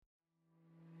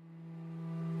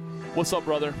What's up,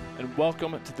 brother, and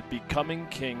welcome to the Becoming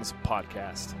Kings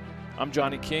podcast. I'm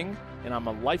Johnny King, and I'm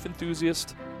a life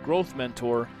enthusiast, growth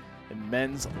mentor, and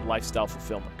men's lifestyle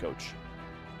fulfillment coach.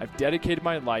 I've dedicated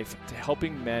my life to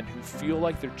helping men who feel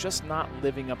like they're just not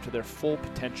living up to their full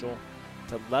potential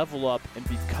to level up and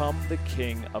become the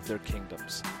king of their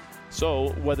kingdoms. So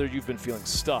whether you've been feeling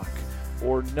stuck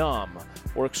or numb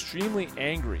or extremely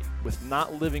angry with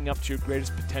not living up to your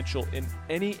greatest potential in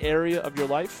any area of your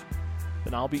life,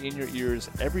 then I'll be in your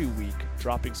ears every week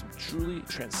dropping some truly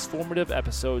transformative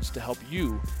episodes to help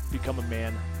you become a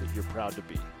man that you're proud to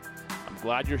be. I'm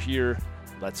glad you're here.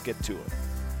 Let's get to it.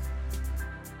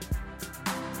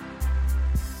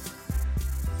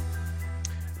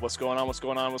 What's going on?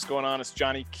 It's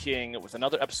Johnny King with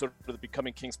another episode of the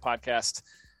Becoming Kings podcast.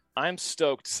 I'm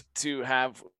stoked to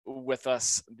have with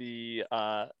us the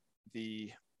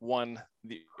one,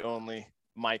 the only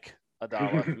Mike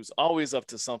Aidala, who's always up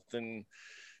to something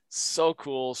so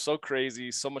cool, so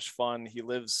crazy, so much fun. He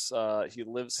lives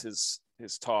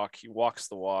his talk. He walks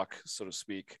the walk, so to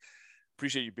speak.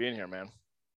 Appreciate you being here, man.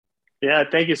 Yeah,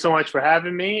 thank you so much for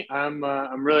having me. I'm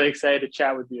really excited to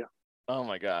chat with you. Oh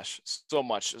my gosh, so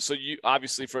much. So you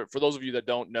obviously, for those of you that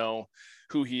don't know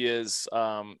who he is,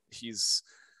 he's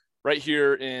right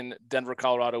here in Denver,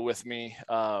 Colorado with me.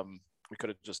 We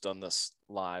could have just done this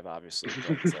live, obviously,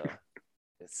 but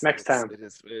next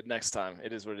time.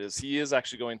 It is what it is. He is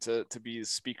actually going to be the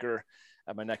speaker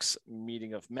at my next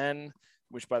meeting of men,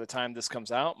 which by the time this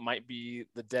comes out might be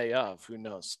the day of, who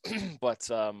knows. But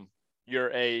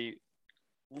you're a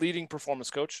leading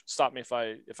performance coach. Stop me if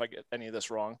I get any of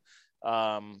this wrong.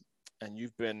 And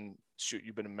you've been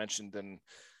mentioned in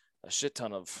a shit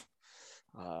ton of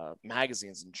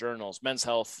magazines and journals, Men's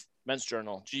Health, Men's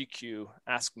Journal, GQ,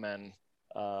 Ask Men,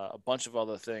 a bunch of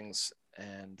other things.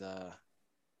 And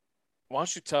why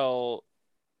don't you tell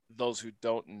those who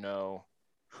don't know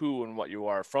who and what you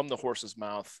are from the horse's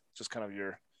mouth, just kind of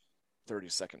your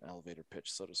 30-second elevator pitch,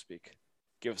 so to speak.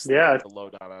 Give us the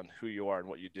lowdown on who you are and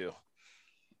what you do.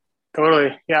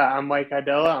 Totally. Yeah, I'm Mike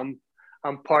Aidala.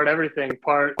 I'm part everything,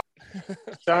 part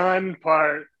son,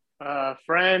 part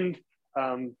friend,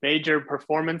 major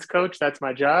performance coach. That's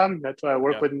my job. That's why I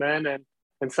work with men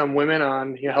and some women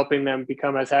on helping them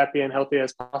become as happy and healthy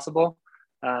as possible.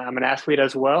 I'm an athlete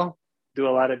as well. Do a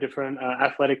lot of different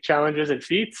athletic challenges and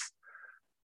feats.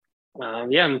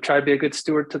 I'm trying to be a good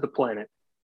steward to the planet.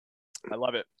 I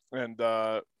love it. And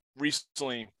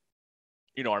recently,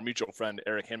 our mutual friend,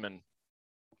 Eric Hinman,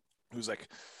 who's like,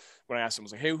 when I asked him, I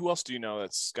was like, hey, who else do you know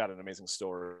that's got an amazing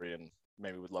story and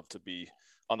maybe would love to be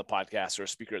on the podcast or a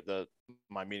speaker at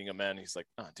my meeting of men? He's like,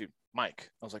 oh, dude, Mike.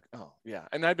 I was like, oh, yeah.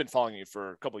 And I've been following you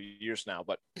for a couple of years now,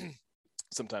 but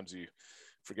sometimes you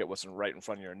forget what's right in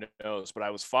front of your nose. But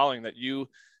I was following that. You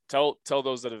tell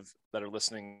those that are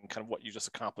listening kind of what you just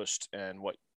accomplished and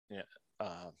what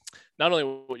not only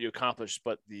what you accomplished,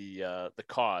 but the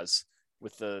cause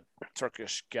with the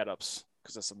Turkish get-ups,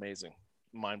 because that's amazing,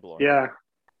 mind-blowing.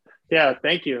 Yeah,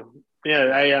 thank you.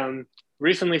 I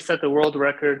recently set the world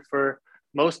record for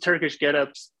most Turkish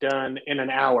get-ups done in an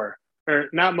hour, or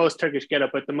not most Turkish get-up,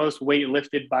 but the most weight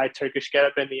lifted by Turkish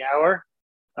get-up in the hour.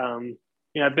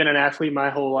 I've been an athlete my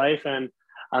whole life, and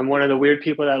I'm one of the weird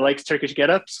people that likes Turkish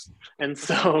get-ups. And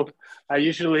so I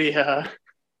usually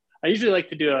like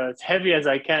to do as heavy as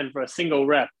I can for a single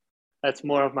rep. That's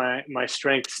more of my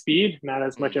strength speed, not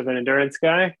as much of an endurance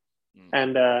guy.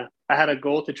 And I had a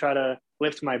goal to try to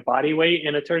lift my body weight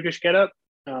in a Turkish get-up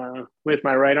with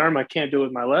my right arm. I can't do it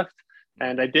with my left.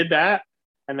 And I did that.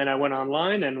 And then I went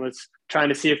online and was trying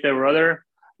to see if there were other,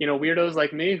 weirdos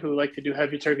like me who like to do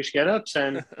heavy Turkish get-ups,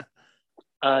 and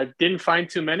didn't find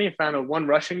too many. I found one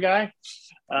Russian guy.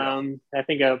 I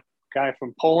think a guy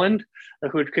from Poland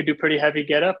who could do pretty heavy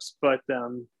get-ups. But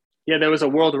there was a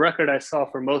world record I saw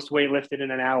for most weight lifted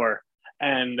in an hour.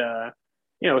 And,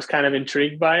 was kind of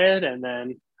intrigued by it, and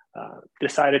then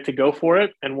decided to go for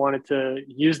it and wanted to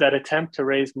use that attempt to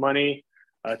raise money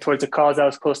towards a cause that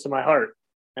was close to my heart.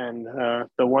 And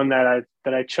the one that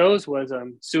I chose was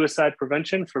suicide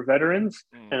prevention for veterans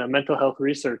and mental health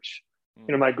research.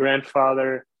 My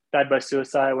grandfather died by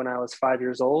suicide when I was 5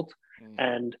 years old.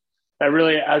 And that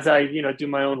really, as I, do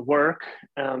my own work,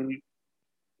 I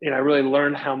really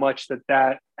learned how much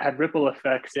that had ripple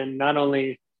effects in not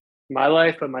only my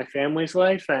life, but my family's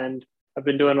life. And I've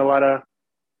been doing a lot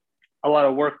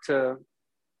of work to,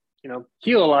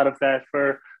 heal a lot of that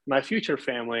for my future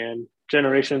family and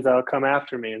generations that will come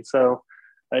after me. And so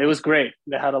it was great.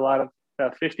 They had a lot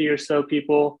of 50 or so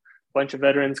people, a bunch of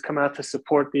veterans come out to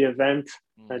support the event.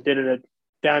 I did it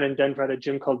down in Denver at a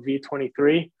gym called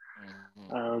V23.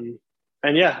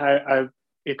 And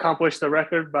he accomplished the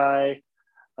record by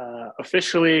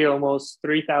officially almost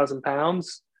 3,000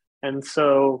 pounds. And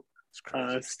so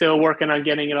still working on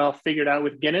getting it all figured out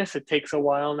with Guinness. It takes a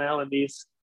while now in these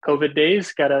COVID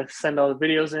days, got to send all the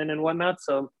videos in and whatnot.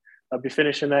 So I'll be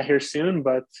finishing that here soon,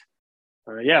 but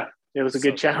yeah, it was a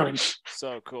good challenge.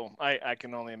 So cool. I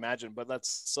can only imagine, but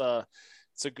that's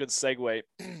it's a good segue.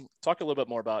 Talk a little bit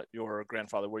more about your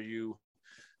grandfather. Were you,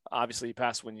 obviously he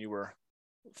passed when you were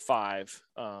 5.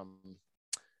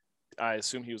 I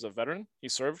assume he was a veteran. He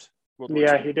served World War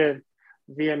Yeah, II? he did.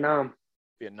 Vietnam.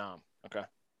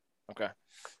 Okay.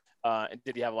 And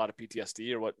did he have a lot of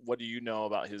PTSD, or what do you know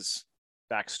about his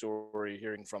backstory,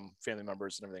 hearing from family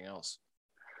members and everything else?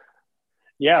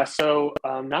 Yeah, so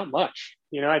not much.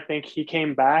 I think he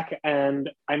came back, and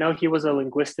I know he was a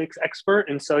linguistics expert,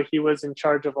 and so he was in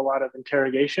charge of a lot of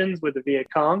interrogations with the Viet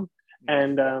Cong,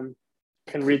 and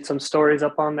can read some stories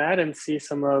up on that and see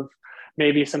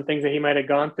maybe some things that he might have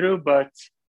gone through. But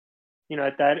in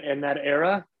that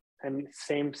era, and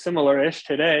similar-ish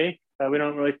today, we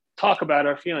don't really talk about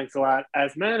our feelings a lot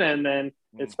as men, and then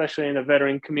especially in the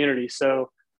veteran community.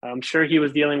 So I'm sure he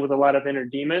was dealing with a lot of inner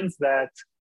demons that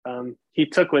he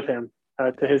took with him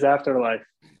to his afterlife.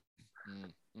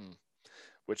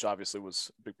 Which obviously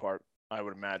was a big part, I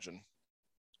would imagine,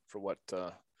 for what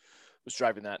was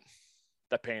driving that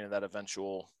pain and that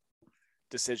eventual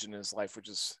decision in his life, which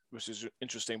is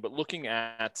interesting. But looking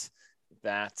at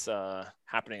that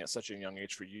happening at such a young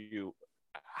age for you,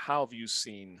 how have you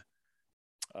seen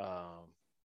that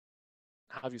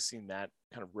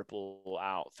kind of ripple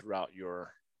out throughout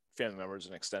your family members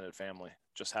and extended family,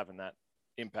 just having that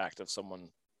impact of someone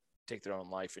take their own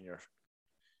life in your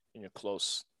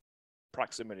close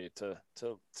proximity to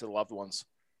loved ones?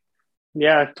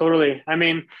 Yeah, totally. I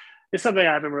mean, it's something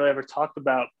I haven't really ever talked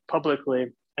about publicly,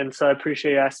 and so I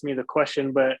appreciate you asking me the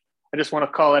question, but I just want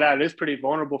to call it out. It is pretty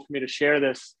vulnerable for me to share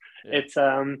this. Yeah. It's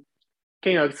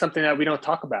it's something that we don't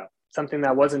talk about, something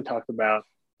that wasn't talked about,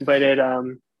 but it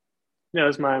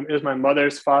was my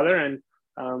mother's father, and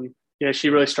she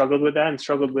really struggled with that and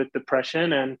struggled with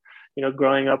depression, and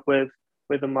growing up with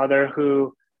a mother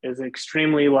who is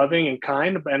extremely loving and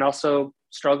kind, and also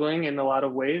struggling in a lot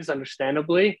of ways,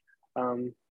 understandably.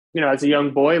 As a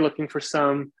young boy looking for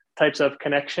some types of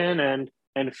connection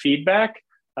and feedback,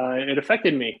 it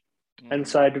affected me. And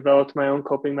so I developed my own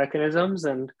coping mechanisms.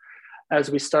 And as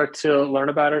we start to learn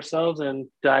about ourselves and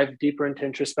dive deeper into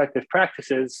introspective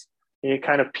practices, you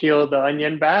kind of peel the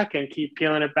onion back and keep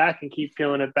peeling it back and keep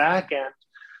peeling it back,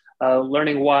 and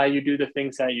learning why you do the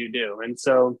things that you do. And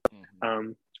so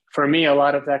for me, a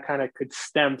lot of that kind of could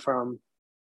stem from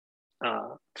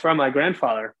my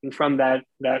grandfather and from that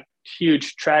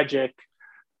huge, tragic,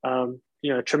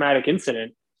 traumatic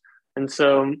incident. And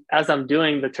so as I'm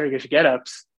doing the Turkish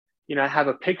get-ups, I have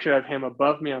a picture of him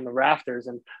above me on the rafters,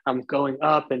 and I'm going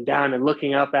up and down and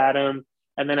looking up at him.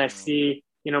 And then I see,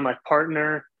 my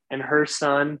partner and her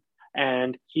son,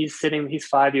 and he's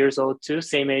 5 years old too,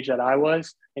 same age that I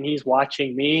was. And he's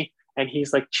watching me, and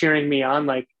he's like cheering me on,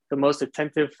 like the most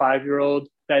attentive 5-year-old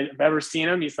that I've ever seen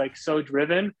him. He's like so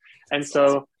driven. And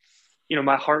so,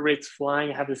 my heart rate's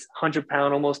flying. I have this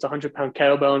almost 100-pound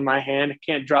kettlebell in my hand. I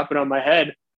can't drop it on my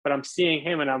head, but I'm seeing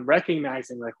him and I'm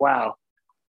recognizing, like, wow,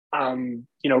 I'm,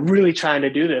 really trying to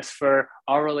do this for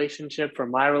our relationship, for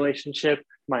my relationship.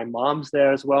 My mom's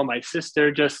there as well. My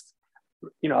sister, just,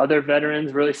 other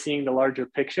veterans, really seeing the larger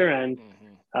picture. And,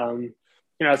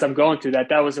 as I'm going through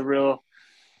that was a real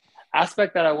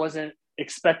aspect that I wasn't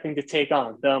expecting to take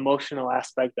on, the emotional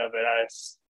aspect of it. I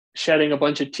was shedding a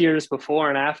bunch of tears before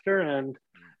and after, and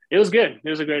it was good. It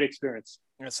was a great experience.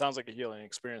 And it sounds like a healing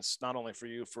experience, not only for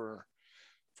you, for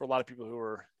a lot of people who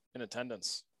were in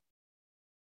attendance.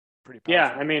 Pretty powerful.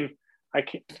 Yeah, I mean, I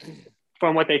can't,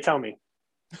 from what they tell me.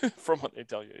 From what they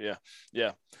tell you,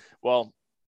 yeah. Well,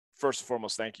 first and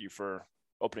foremost, thank you for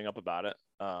opening up about it.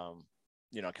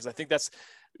 Because I think that's,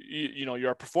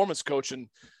 you're a performance coach, and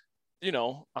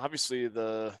obviously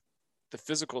the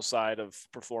physical side of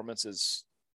performance is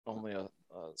only a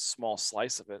small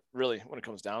slice of it, really, when it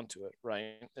comes down to it,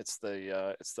 right? It's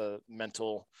the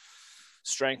mental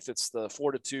strength, it's the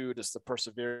fortitude, it's the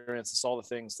perseverance, it's all the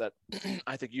things that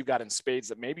I think you've got in spades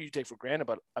that maybe you take for granted.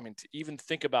 But I mean, to even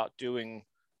think about doing,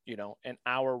 an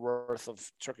hour worth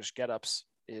of Turkish get-ups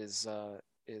is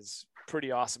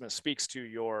pretty awesome. It speaks to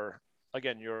your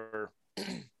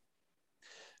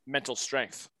mental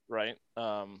strength, right?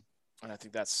 And I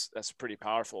think that's pretty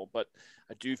powerful. But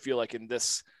I do feel like in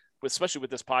this, especially with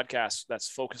this podcast that's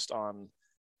focused on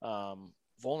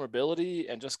vulnerability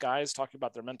and just guys talking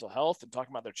about their mental health and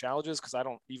talking about their challenges. Cause I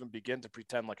don't even begin to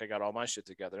pretend like I got all my shit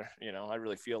together. You know, I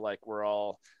really feel like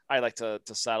I like to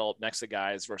saddle up next to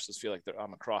guys versus feel like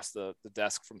I'm across the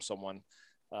desk from someone,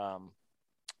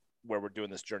 where we're doing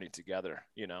this journey together,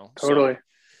 you know? Totally. So,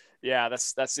 yeah,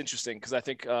 that's interesting. Cause I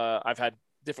think, I've had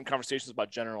different conversations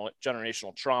about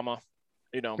generational trauma,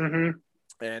 you know,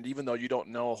 and even though you don't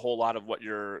know a whole lot of what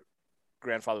your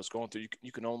grandfather was going through,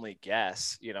 you can only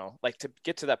guess, you know, like to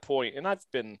get to that point. And I've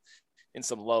been in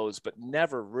some lows, but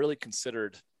never really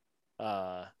considered,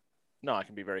 no, I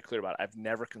can be very clear about it. I've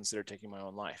never considered taking my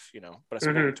own life, you know, but I've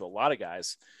spoken to a lot of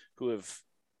guys who have,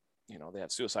 you know, they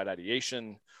have suicide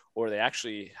ideation, or they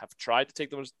actually have tried to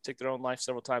take their own life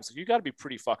several times. So you got to be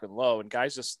pretty fucking low, and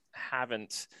guys just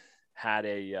haven't had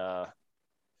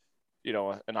you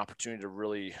know, an opportunity to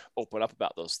really open up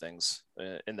about those things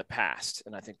in the past.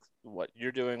 And I think what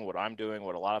you're doing, what I'm doing,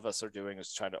 what a lot of us are doing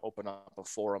is trying to open up a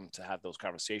forum to have those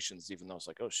conversations, even though it's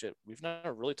like, oh shit, we've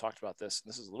never really talked about this.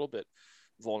 And this is a little bit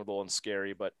vulnerable and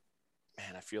scary, but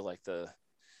man, I feel like the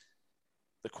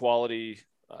quality,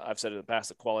 I've said in the past,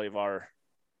 the quality of our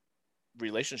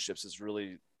relationships is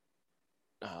really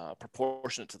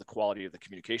proportionate to the quality of the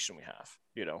communication we have,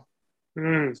 you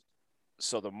know?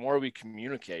 So the more we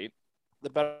communicate, the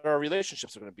better our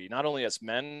relationships are going to be, not only as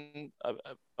men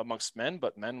amongst men,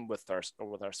 but men with our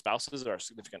spouses, our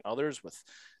significant others, with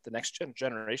the next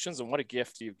generations. And what a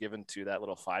gift you've given to that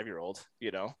little 5-year-old,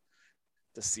 you know,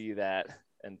 to see that.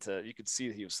 And you could see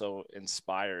that he was so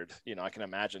inspired. You know, I can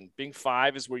imagine being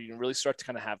 5 is where you really start to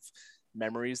kind of have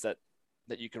memories that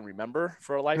you can remember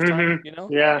for a lifetime, you know?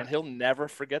 Yeah. And he'll never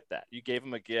forget that. You gave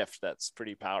him a gift that's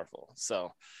pretty powerful.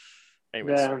 So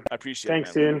anyways, I appreciate it.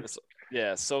 Thanks, man. dude.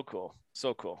 Yeah, so cool.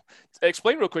 So cool.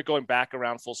 Explain real quick, going back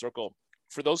around full circle,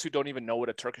 for those who don't even know what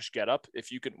a Turkish getup,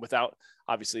 if you can, without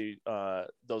obviously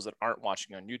those that aren't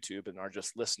watching on YouTube and are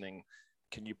just listening,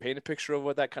 can you paint a picture of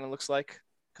what that kind of looks like?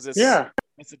 Because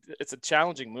it's a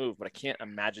challenging move, but I can't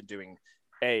imagine doing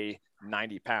A,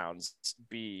 90 pounds,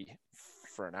 B,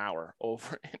 for an hour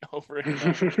over and over and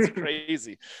over. It's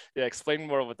crazy. Yeah, explain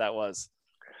more of what that was.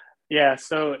 Yeah,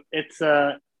 so it's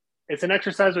an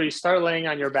exercise where you start laying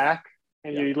on your back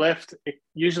and you lift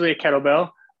usually a kettlebell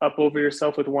up over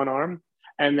yourself with one arm,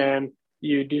 and then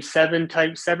you do 7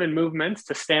 movements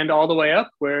to stand all the way up,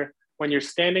 where when you're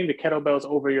standing, the kettlebell's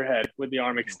over your head with the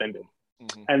arm extended.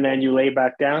 And then you lay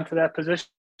back down to that position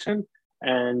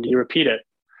and you repeat it.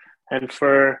 And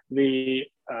for the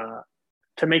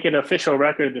to make it an official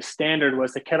record, the standard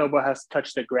was the kettlebell has to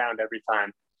touch the ground every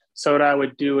time. So what I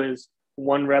would do is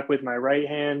 1 rep with my right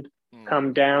hand,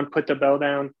 come down, put the bell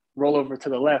down, roll over to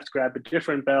the left, grab a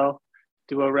different bell,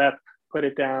 do a rep, put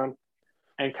it down,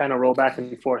 and kind of roll back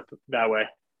and forth that way.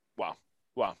 Wow.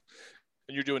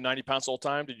 And you're doing 90 pounds all the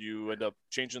time? Did you end up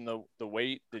changing the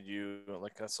weight?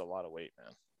 That's a lot of weight,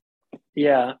 man.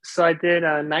 Yeah. So I did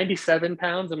 97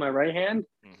 pounds in my right hand,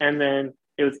 and then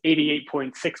it was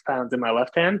 88.6 pounds in my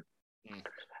left hand.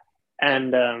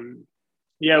 And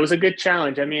it was a good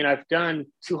challenge. I mean, I've done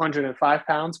 205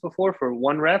 pounds before for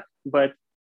 1 rep, but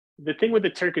the thing with the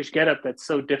Turkish getup that's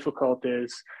so difficult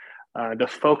is the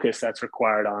focus that's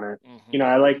required on it. You know,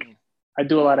 I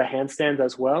do a lot of handstands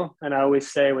as well. And I always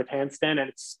say with handstand, and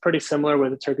it's pretty similar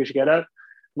with the Turkish getup,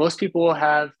 most people will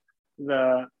have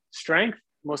the strength,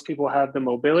 most people have the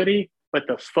mobility, but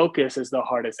the focus is the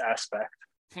hardest aspect.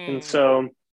 And so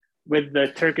with the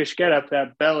Turkish getup,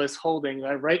 that bell is holding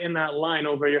right in that line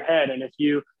over your head. And if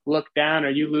you look down or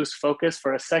you lose focus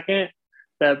for a second,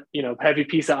 that, you know, heavy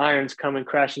piece of iron's coming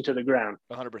crashing to the ground.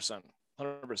 100%.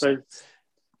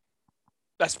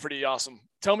 That's pretty awesome.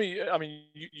 Tell me, I mean,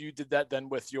 you did that then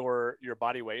with your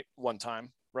body weight one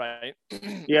time, right?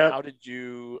 Yeah. How did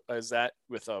you, is that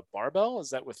with a barbell?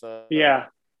 Is that with a? Yeah.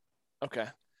 Okay.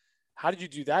 How did you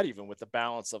do that even with the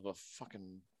balance of a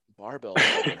fucking barbell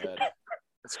over your head?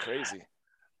 That's crazy.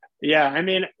 Yeah, I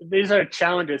mean, these are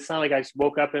challenges. It's not like I just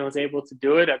woke up and was able to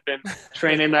do it. I've been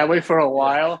training that way for a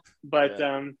while, but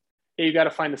you got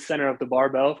to find the center of the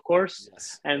barbell, of course.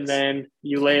 And then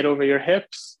you lay it over your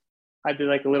hips. I did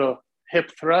like a little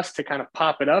hip thrust to kind of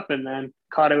pop it up, and then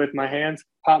caught it with my hands,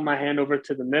 popped my hand over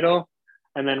to the middle,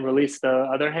 and then released the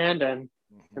other hand and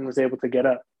was able to get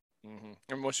up.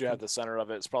 And once you have the center of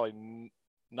it, it's probably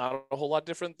not a whole lot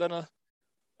different than a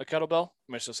kettlebell. I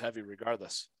mean, it's just heavy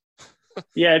regardless.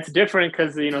 Yeah, it's different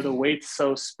because, you know, the weight's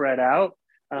so spread out.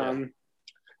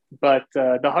 But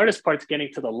the hardest part's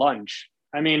getting to the lunge.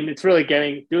 I mean, it's really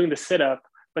doing the sit-up,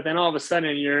 but then all of a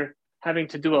sudden you're having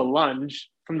to do a lunge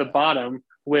from the bottom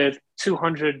with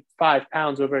 205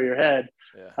 pounds over your head.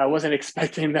 I wasn't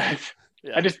expecting that.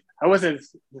 I wasn't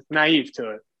naive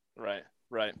to it. Right.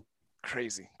 Right.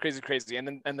 Crazy.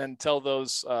 And then tell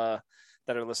those that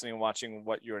are listening and watching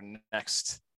what your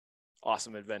next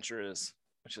awesome adventure is,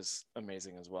 which is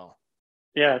amazing as well.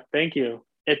 Yeah, thank you.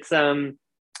 It's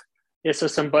yeah, so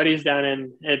some buddies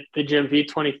down at the gym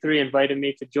V23 invited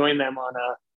me to join them on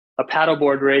a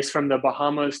paddleboard race from the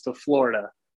Bahamas to Florida.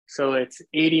 So it's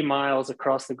 80 miles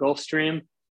across the Gulf Stream.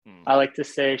 I like to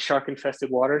say shark infested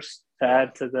waters to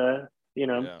add to the,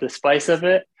 the spice of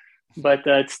it. But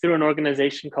it's through an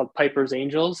organization called Piper's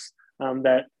Angels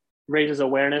that raises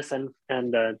awareness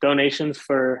and donations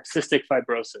for cystic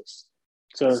fibrosis.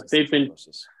 So they've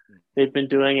been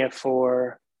doing it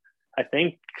for, I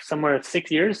think, somewhere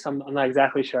 6 years. I'm not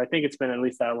exactly sure. I think it's been at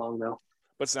least that long though.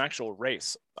 But it's an actual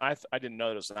race. I didn't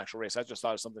know it was an actual race. I just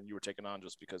thought it was something you were taking on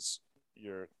just because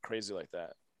you're crazy like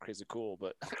that. Crazy cool,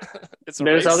 but it's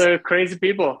there's race. Other crazy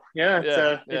people.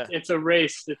 It's a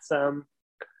race. It's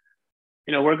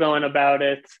we're going about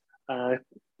it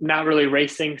not really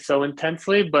racing so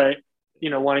intensely, but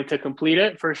wanting to complete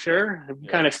it for sure.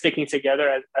 Kind of sticking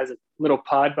together as a little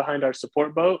pod behind our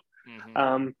support boat.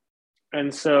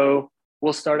 And so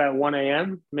we'll start at 1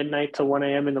 a.m., midnight to 1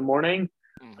 a.m. in the morning.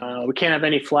 We can't have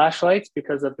any flashlights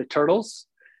because of the turtles.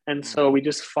 And so we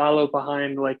just follow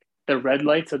behind like the red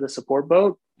lights of the support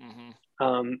boat.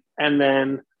 And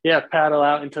then, paddle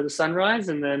out into the sunrise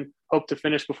and then hope to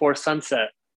finish before sunset.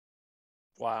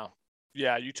 Wow.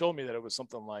 Yeah. You told me that it was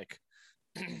something like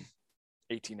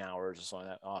 18 hours or something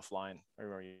like that offline. I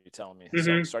remember you telling me.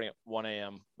 So starting at 1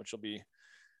 a.m., which will be,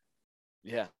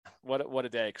 what a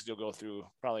day. Cause you'll go through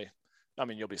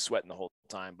you'll be sweating the whole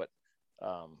time, but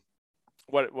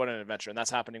what an adventure. And that's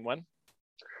happening when?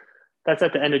 That's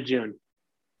at the end of June.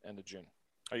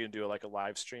 Are you gonna do like a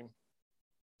live stream?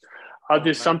 I'll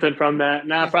do something from that.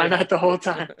 Nah, probably not the whole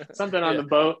time. Something on the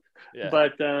boat.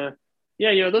 But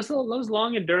those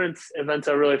long endurance events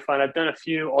are really fun. I've done a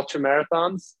few ultra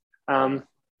marathons, and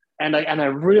I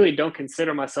really don't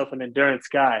consider myself an endurance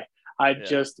guy. I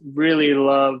just really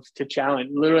love the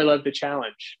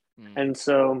challenge. And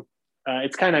so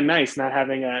it's kind of nice not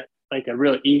having a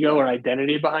real ego or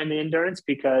identity behind the endurance,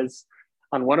 because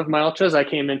on one of my ultras I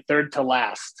came in third to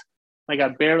last. Like I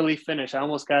barely finished. I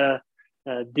almost got a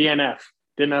DNF,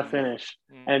 did not finish.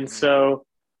 And so,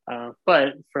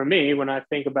 but for me, when I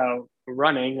think about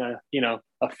running, a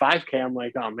 5K, I'm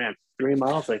like, oh man, 3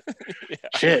 miles, like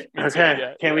shit.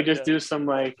 Okay. Can't we just do some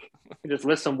just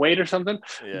lift some weight or something?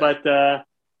 But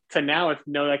to now,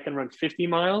 know that I can run 50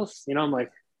 miles, I'm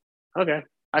like, okay,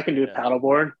 I can do a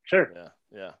paddleboard. Sure.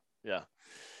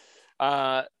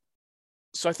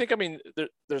 So I think,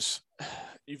 there's,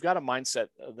 you've got a mindset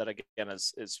that again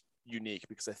is unique,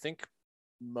 because I think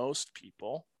most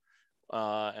people,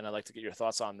 and I'd like to get your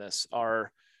thoughts on this,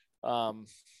 are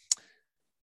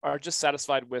just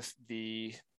satisfied with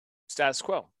the status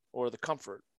quo or the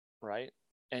comfort, right?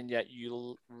 And yet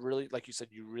you really, like you said,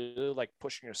 you really like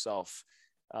pushing yourself,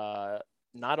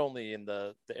 not only in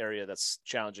the area that's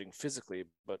challenging physically,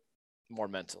 but more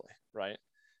mentally, right?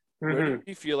 Where do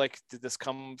you feel like, did this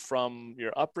come from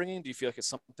your upbringing? Do you feel like it's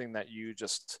something that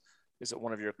is it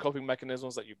one of your coping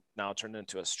mechanisms that you've now turned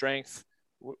into a strength?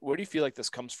 Where do you feel like this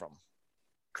comes from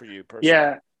for you personally?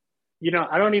 Yeah.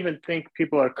 I don't even think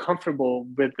people are comfortable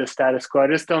with the status quo. I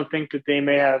just don't think that they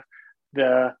may have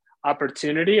the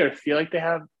opportunity or feel like they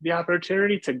have the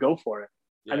opportunity to go for it.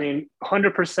 Yeah.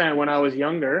 100% when I was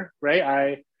younger, right?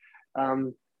 I,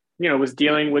 was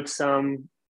dealing with some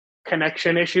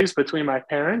connection issues between my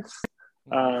parents.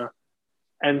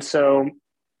 And so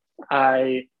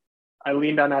I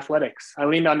leaned on athletics. I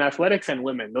leaned on athletics and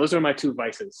women. Those are my two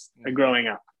vices growing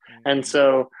up. And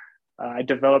so I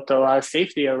developed a lot of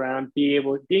safety around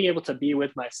being able to be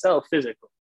with myself physically.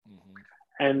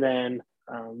 And then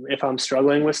if I'm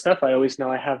struggling with stuff, I always know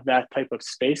I have that type of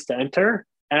space to enter.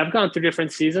 And I've gone through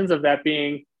different seasons of that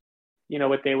being,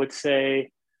 what they would say,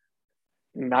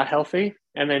 not healthy,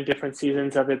 and then different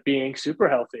seasons of it being super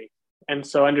healthy. And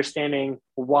so understanding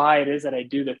why it is that I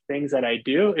do the things that I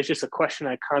do is just a question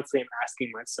I constantly am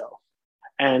asking myself.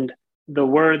 And the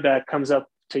word that comes up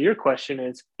to your question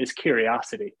is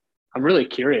curiosity. I'm really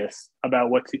curious about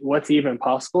what's even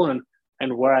possible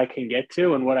and where I can get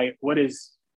to and what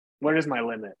is my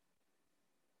limit.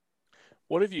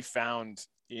 What have you found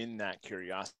in that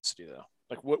curiosity though?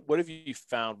 Like what have you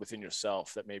found within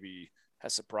yourself that maybe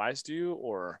has surprised you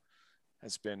or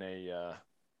has been a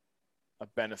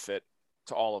benefit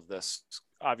to all of this?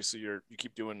 Obviously you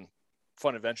keep doing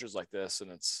fun adventures like this and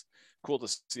it's cool to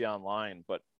see online,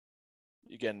 but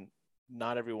again,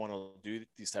 not everyone will do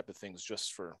these type of things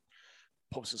just for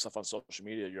posting stuff on social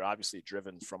media, you're obviously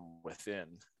driven from within,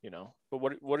 but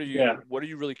what are Yeah.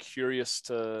 you really curious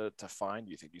to find,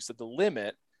 do you think? You said the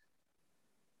limit,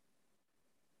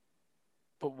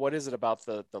 but what is it about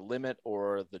the limit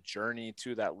or the journey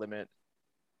to that limit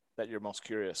that you're most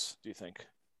curious, do you think?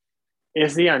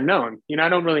 Is the unknown. I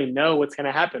don't really know what's going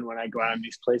to happen when I go out in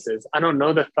these places. I don't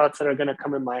know the thoughts that are going to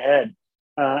come in my head.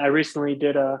 I recently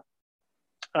did an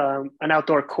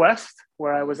outdoor quest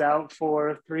where I was out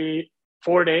for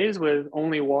 4 days with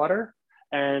only water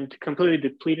and completely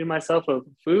depleted myself of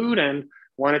food and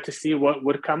wanted to see what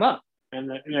would come up.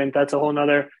 And that's a whole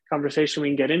nother conversation we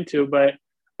can get into, but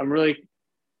I'm really,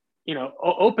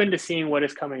 open to seeing what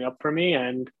is coming up for me.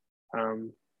 And,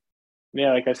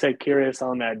 yeah, like I said, curious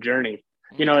on that journey.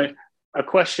 A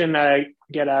question that I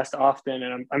get asked often,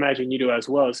 and I imagine you do as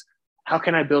well, is how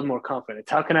can I build more confidence?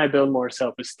 How can I build more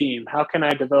self-esteem? How can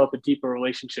I develop a deeper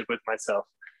relationship with myself?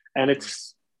 And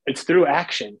it's through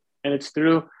action, and it's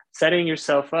through setting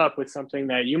yourself up with something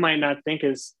that you might not think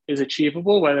is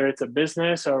achievable, whether it's a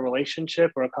business or a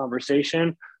relationship or a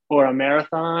conversation or a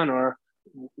marathon or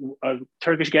a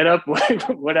Turkish getup,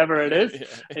 whatever it is.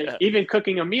 Yeah. Even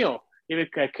cooking a meal. Even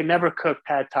I could never cook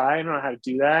pad thai. I don't know how to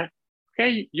do that.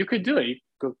 Okay, you could do it. You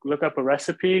go look up a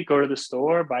recipe, go to the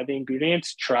store, buy the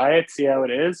ingredients, try it, see how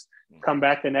it is. Come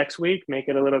back the next week, make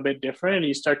it a little bit different, and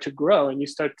you start to grow and you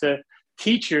start to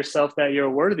teach yourself that you're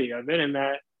worthy of it and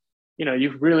that,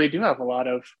 you really do have a lot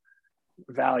of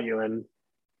value and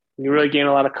you really gain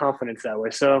a lot of confidence that way.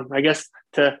 So I guess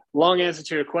the long answer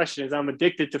to your question is I'm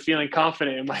addicted to feeling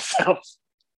confident in myself.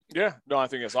 Yeah, no, I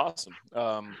think it's awesome.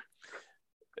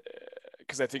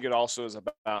 Because I think it also is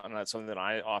about, and that's something that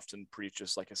I often preach,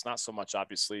 is like, it's not so much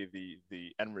obviously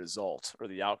the end result or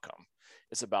the outcome.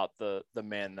 It's about the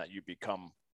man that you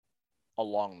become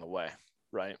along the way,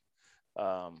 right?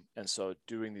 And so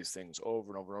doing these things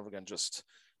over and over and over again, just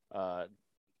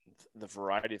the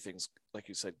variety of things, like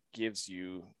you said, gives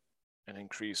you an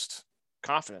increased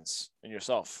confidence in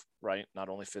yourself, right? Not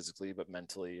only physically, but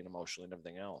mentally and emotionally and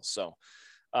everything else. So,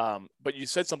 but you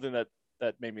said something that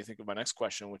made me think of my next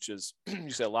question, which is,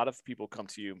 you say a lot of people come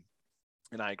to you,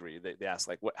 and I agree. They ask,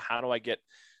 like, how do I get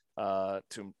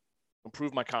to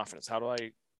improve my confidence? How do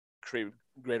I create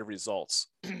greater results?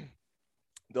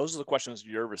 Those are the questions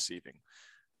you're receiving.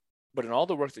 But in all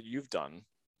the work that you've done,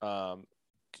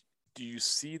 do you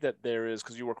see that there is,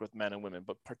 because you work with men and women,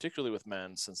 but particularly with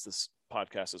men, since this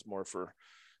podcast is more for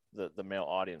the male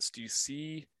audience, do you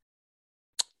see,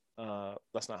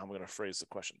 that's not how I'm going to phrase the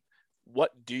question.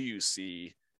 What do you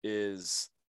see is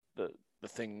the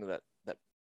thing that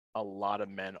a lot of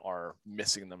men are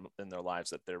missing them in their lives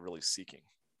that they're really seeking?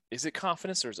 Is it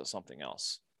confidence or is it something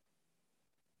else?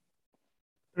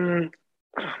 Man,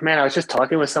 I was just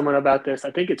talking with someone about this.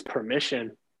 I think it's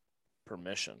permission.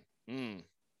 Permission. In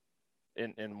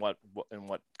what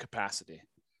capacity?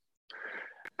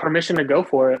 Permission to go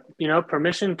for it.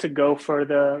 Permission to go for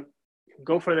the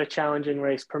challenging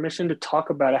race. Permission to talk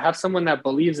about it. Have someone that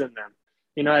believes in them.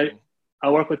 I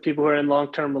work with people who are in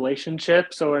long-term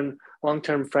relationships or in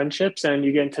long-term friendships, and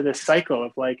you get into this cycle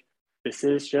of like, this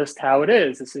is just how it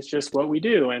is. This is just what we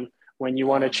do. And when you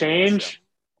want to change,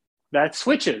 that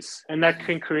switches, and that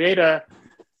can create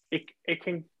it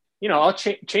can,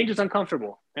 change is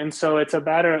uncomfortable. And so it's a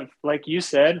matter of, like you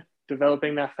said,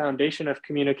 developing that foundation of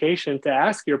communication to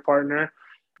ask your partner,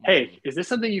 hey, is this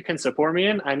something you can support me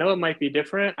in? I know it might be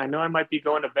different. I know I might be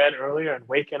going to bed earlier and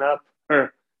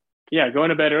going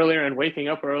to bed earlier and waking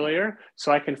up earlier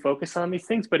so I can focus on these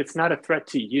things, but it's not a threat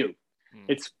to you.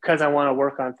 It's because I want to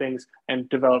work on things and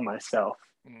develop myself.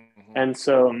 And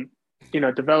so,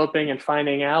 developing and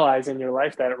finding allies in your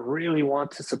life that really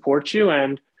want to support you.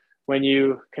 And when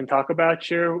you can talk about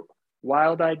your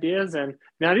wild ideas, and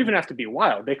not even have to be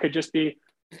wild, they could just be,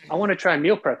 I want to try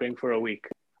meal prepping for a week.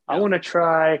 I want to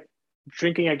try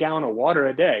drinking a gallon of water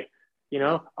a day.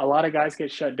 A lot of guys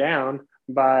get shut down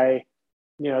by,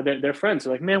 their friends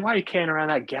are like, man, why are you carrying around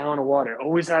that gallon of water?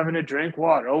 Always having to drink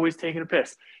water, always taking a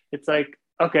piss. It's like,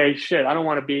 okay, shit, I don't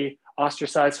want to be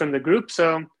ostracized from the group.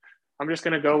 So I'm just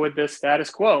going to go with the status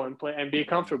quo and play and be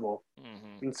comfortable.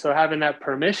 And so having that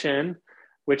permission,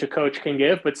 which a coach can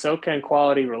give, but so can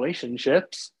quality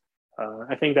relationships.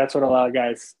 I think that's what a lot of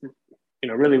guys,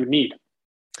 really would need.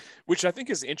 Which I think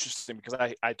is interesting,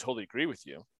 because I totally agree with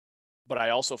you, but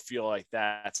I also feel like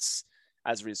that's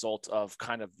as a result of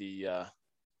kind of the,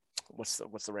 what's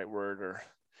the right word, or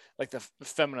like the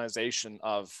feminization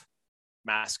of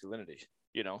masculinity,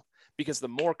 because the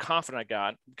more confident I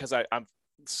got, because I'm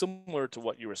similar to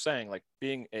what you were saying, like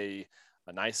being a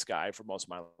nice guy for most of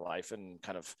my life and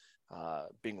kind of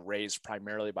being raised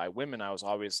primarily by women, I was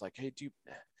always like, hey,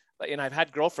 and I've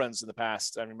had girlfriends in the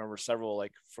past. I remember several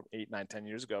like from 8, 9, 10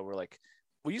 years ago were like,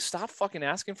 will you stop fucking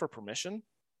asking for permission?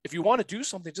 If you want to do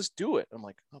something, just do it. I'm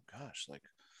like, oh gosh, like,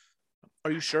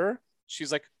 are you sure?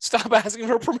 She's like, stop asking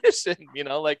for permission. You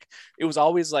know, like it was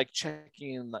always like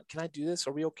checking in, like, can I do this?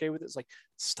 Are we okay with this? Like,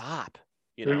 stop,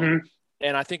 you know? Mm-hmm.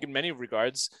 And I think in many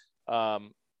regards,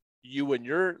 you and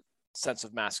your sense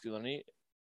of masculinity,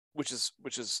 which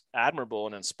is admirable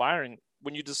and inspiring,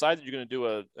 when you decide that you're going to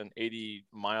do an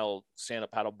 80-mile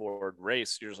stand-up paddleboard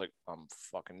race, you're just like, I'm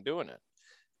fucking doing it.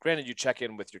 Granted, you check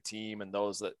in with your team and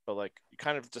those that, but like you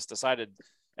kind of just decided,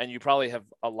 and you probably have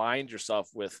aligned yourself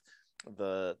with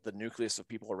the nucleus of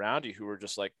people around you who are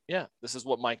just like, yeah, this is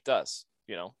what Mike does.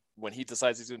 You know, when he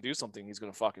decides he's going to do something, he's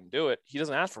going to fucking do it. He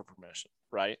doesn't ask for permission,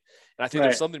 right? And I think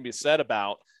there's something to be said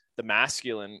about the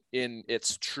masculine in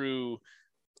its true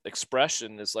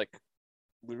expression is like,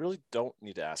 we really don't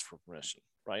need to ask for permission,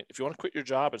 right? If you want to quit your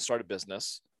job and start a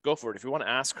business, go for it. If you want to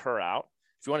ask her out,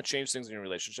 if you want to change things in your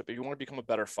relationship, if you want to become a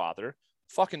better father,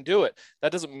 fucking do it.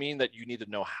 That doesn't mean that you need to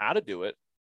know how to do it,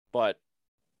 but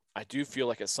I do feel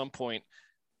like at some point,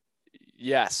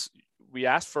 yes, we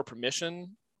ask for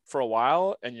permission for a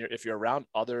while, and if you're around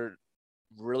other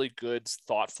really good,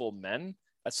 thoughtful men,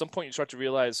 at some point you start to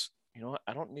realize, you know what,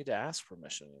 I don't need to ask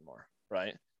permission anymore,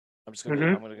 right? I'm just gonna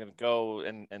I'm gonna go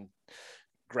and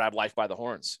grab life by the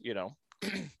horns, you know.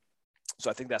 So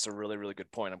I think that's a really, really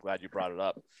good point. I'm glad you brought it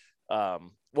up.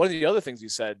 One of the other things you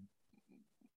said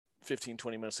 15,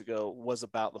 20 minutes ago was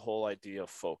about the whole idea of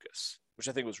focus, which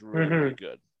I think was really, really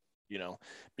good, you know,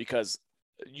 because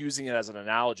using it as an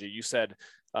analogy, you said,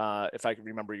 if I can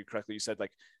remember you correctly, you said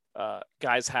like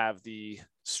guys have the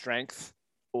strength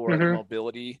or the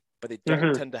mobility, but they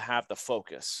don't tend to have the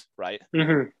focus, right?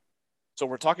 So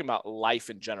we're talking about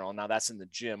life in general. Now that's in the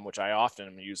gym, which I often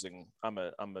am using. I'm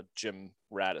a gym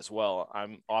rat as well.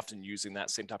 I'm often using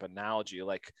that same type of analogy.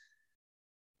 Like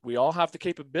we all have the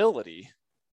capability,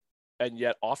 and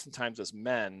yet oftentimes as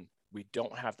men, we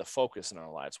don't have the focus in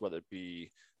our lives, whether it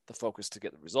be the focus to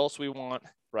get the results we want,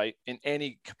 right? In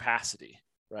any capacity,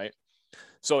 right?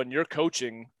 So in your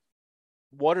coaching,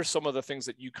 what are some of the things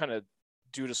that you kind of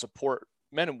do to support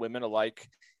men and women alike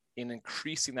in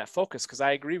increasing that focus? Because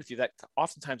I agree with you that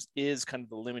oftentimes is kind of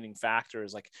the limiting factor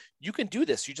is like, you can do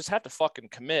this, you just have to fucking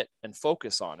commit and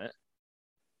focus on it.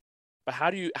 But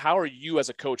how are you as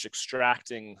a coach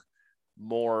extracting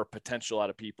more potential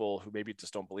out of people who maybe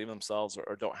just don't believe in themselves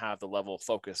or don't have the level of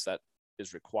focus that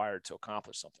is required to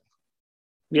accomplish something?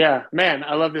 Yeah, man,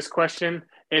 I love this question.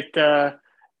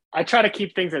 I try to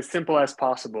keep things as simple as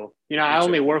possible. You know, I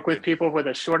only work with people with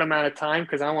a short amount of time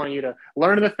because I want you to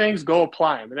learn the things, go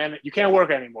apply them, and then you can't work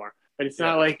anymore. But it's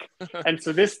not like, and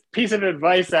so this piece of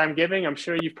advice that I'm giving, I'm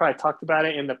sure you've probably talked about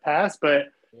it in the past, but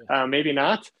maybe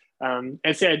not.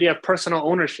 It's the idea of personal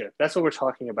ownership. That's what we're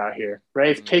talking about here,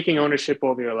 right? It's taking ownership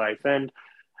over your life. And,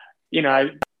 you know,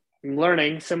 I'm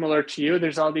learning similar to you.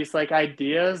 There's all these like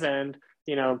ideas and,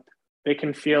 you know, they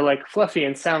can feel like fluffy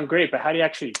and sound great, but how do you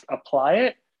actually apply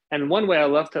it? And one way I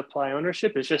love to apply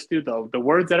ownership is just through the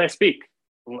words that I speak,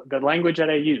 the language that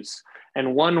I use.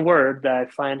 And one word that I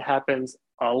find happens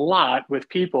a lot with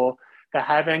people that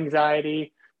have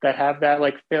anxiety, that have that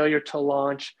like failure to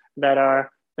launch, that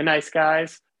are the nice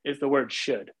guys, is the word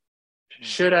should.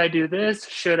 Should I do this?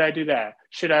 Should I do that?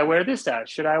 Should I wear this out?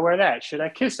 Should I wear that? Should I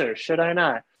kiss her? Should I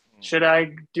not? Should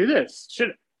I do this?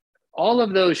 Should all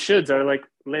of those shoulds are like,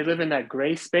 they live in that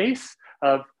gray space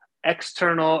of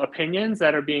external opinions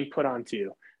that are being put onto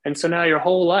you. And so now your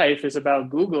whole life is about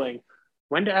Googling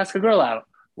when to ask a girl out,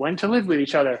 when to live with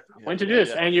each other, when to do this.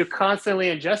 And you're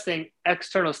constantly ingesting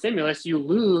external stimulus. You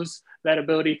lose that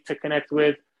ability to connect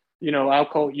with, you know, I'll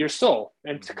call your soul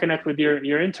and to connect with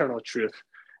your internal truth.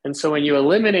 And so when you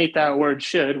eliminate that word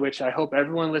should, which I hope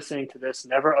everyone listening to this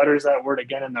never utters that word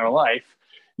again in their life,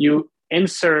 you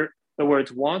insert the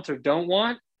words want or don't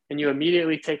want, and you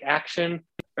immediately take action,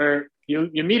 or you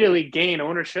immediately gain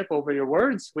ownership over your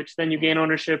words, which then you gain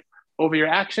ownership over your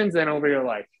actions and over your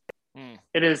life.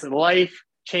 It is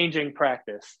life-changing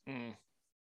practice.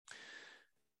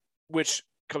 Which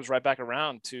comes right back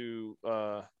around to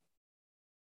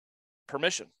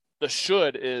permission. The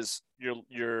should is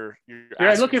you're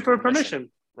looking for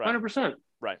permission. 100%.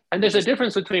 Right. And there's a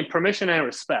difference between permission and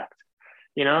respect,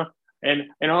 you know? And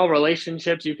in all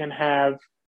relationships you can have,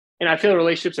 and I feel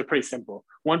relationships are pretty simple.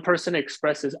 One person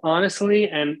expresses honestly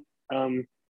and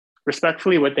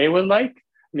respectfully what they would like,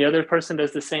 and the other person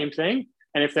does the same thing.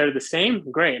 And if they're the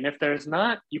same, great. And if there's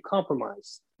not, you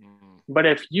compromise. But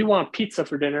if you want pizza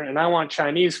for dinner and I want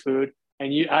Chinese food,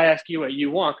 and I ask you what you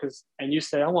want, and you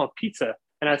say, I want pizza.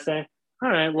 And I say, all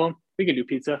right, well, we can do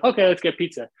pizza. Okay, let's get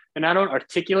pizza. and I don't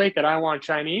articulate that I want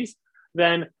Chinese,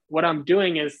 then what I'm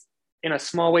doing is in a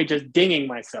small way just dinging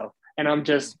myself, and I'm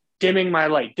just dimming my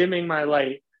light, dimming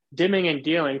and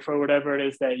dealing for whatever it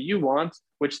is that you want,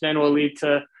 which then will lead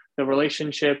to the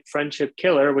relationship friendship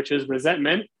killer, which is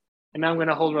resentment. And I'm going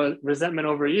to hold resentment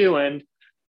over you. And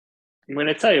I'm going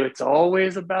to tell you, it's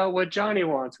always about what Johnny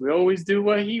wants. We always do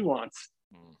what he wants,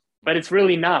 but it's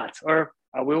really not. Or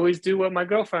we always do what my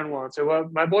girlfriend wants or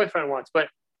what my boyfriend wants, but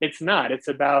it's not. It's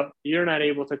about you're not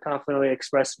able to confidently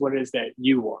express what it is that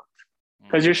you want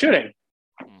because you're shooting.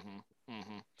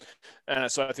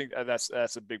 And so I think that's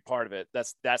a big part of it.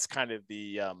 That's kind of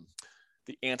the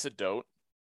antidote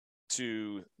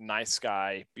to nice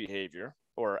guy behavior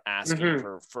or asking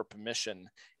for permission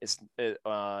is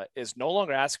no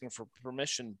longer asking for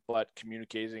permission, but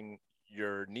communicating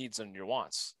your needs and your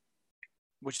wants,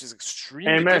 which is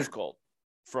extremely difficult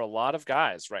for a lot of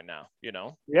guys right now,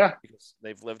 Yeah. Because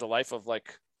they've lived a life of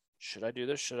like, should I do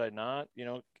this? Should I not?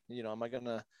 Am I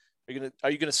gonna,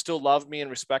 are you gonna still love me and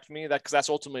respect me? Because that's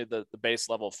ultimately the base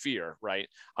level of fear, right?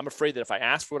 I'm afraid that if I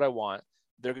ask for what I want,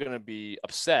 they're gonna be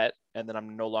upset, and then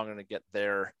I'm no longer gonna get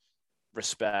their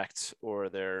respect or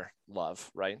their love,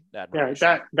 right? Admiration.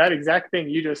 Yeah, that exact thing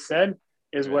you just said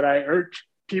is what I urge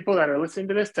people that are listening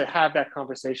to this to have that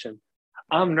conversation.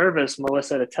 I'm nervous,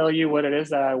 Melissa, to tell you what it is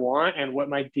that I want and what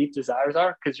my deep desires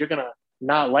are, because you're gonna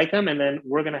not like them, and then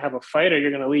we're gonna have a fight, or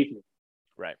you're gonna leave me.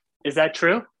 Right. Is that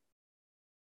true?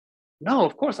 No,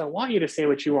 of course, I want you to say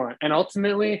what you want. And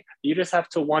ultimately, you just have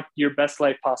to want your best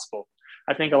life possible.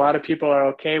 I think a lot of people are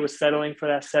okay with settling for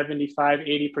that 75,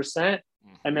 80%.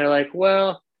 And they're like,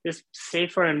 well, it's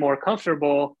safer and more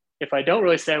comfortable if I don't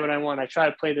really say what I want. I try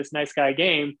to play this nice guy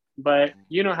game, but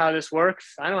you know how this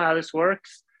works. I know how this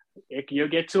works. You'll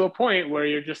get to a point where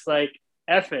you're just like,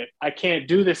 F it, I can't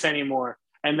do this anymore.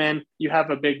 And then you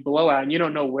have a big blowout and you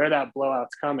don't know where that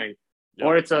blowout's coming. Yep.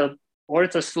 Or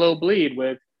it's a slow bleed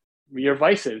with your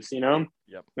vices,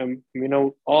 Yep. And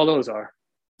all those are.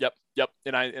 Yep.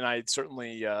 And I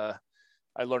certainly,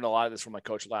 I learned a lot of this from my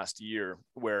coach last year,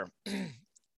 where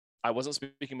I wasn't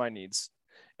speaking my needs,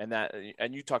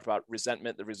 and you talked about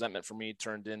resentment. The resentment for me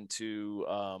turned into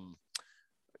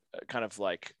kind of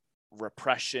like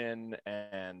repression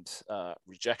and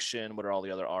rejection. What are all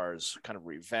the other R's? Kind of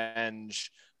revenge,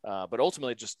 but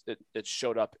ultimately just it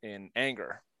showed up in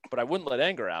anger. But I wouldn't let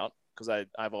anger out because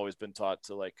I've always been taught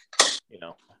to, like,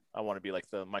 I want to be like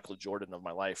the Michael Jordan of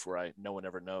my life, where no one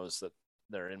ever knows that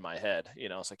they're in my head,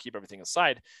 so I keep everything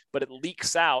inside, but it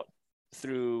leaks out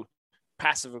through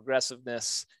passive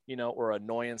aggressiveness, or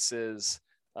annoyances,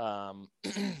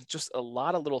 just a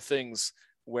lot of little things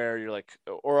where you're like,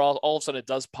 or all of a sudden it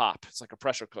does pop. It's like a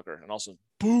pressure cooker, and also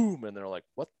boom, and they're like,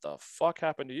 what the fuck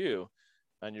happened to you?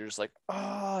 And you're just like,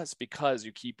 it's because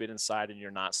you keep it inside and you're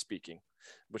not speaking,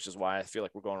 which is why I feel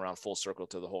like we're going around full circle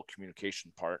to the whole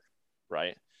communication part,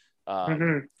 right?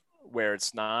 Where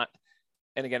it's not,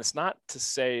 and again, it's not to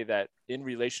say that in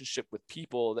relationship with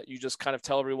people that you just kind of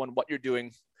tell everyone what you're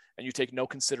doing and you take no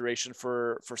consideration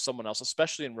for someone else,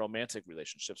 especially in romantic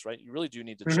relationships, right? You really do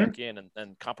need to check in,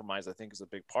 and compromise, I think, is a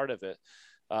big part of it.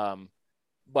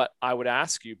 But I would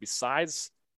ask you, besides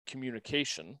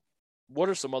communication, what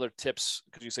are some other tips?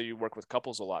 Because you say you work with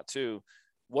couples a lot too.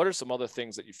 What are some other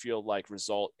things that you feel like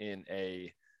result in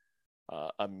a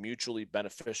mutually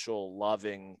beneficial,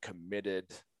 loving, committed,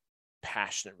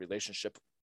 passionate relationship,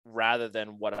 rather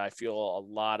than what I feel a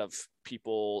lot of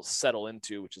people settle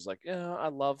into, which is like, I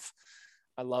love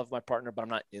my partner, but I'm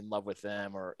not in love with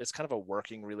them, or it's kind of a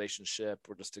working relationship.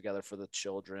 We're just together for the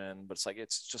children, but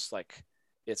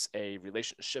it's a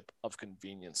relationship of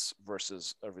convenience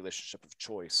versus a relationship of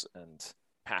choice and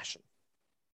passion.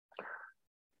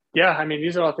 Yeah, I mean,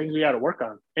 these are all things we got to work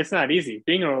on. It's not easy.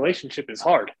 Being in a relationship is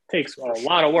hard. It takes a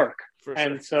lot of work.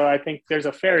 And so I think there's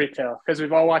a fairy tale, because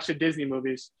we've all watched the Disney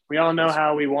movies. We all know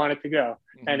how we want it to go.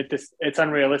 And it's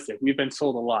unrealistic. We've been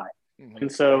sold a lie.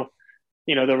 And so,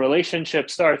 the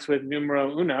relationship starts with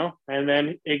numero uno, and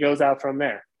then it goes out from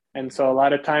there. And so a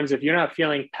lot of times, if you're not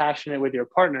feeling passionate with your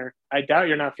partner, I doubt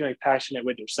you're not feeling passionate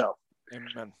with yourself.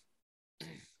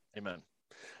 Amen.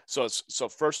 So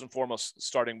first and foremost,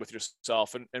 starting with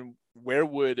yourself, and where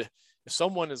would, if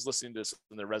someone is listening to this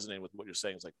and they're resonating with what you're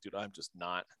saying, it's like, dude,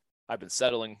 I've been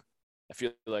settling. I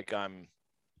feel like I'm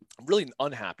really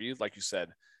unhappy, like you said,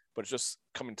 but it's just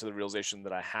coming to the realization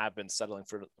that I have been settling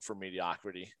for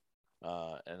mediocrity.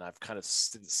 And I've kind of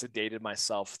sedated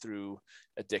myself through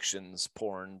addictions,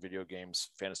 porn, video games,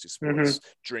 fantasy sports,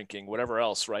 drinking, whatever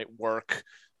else, right? Work.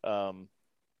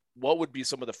 What would be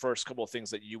some of the first couple of things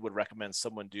that you would recommend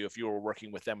someone do if you were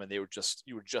working with them and you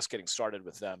were just getting started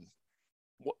with them?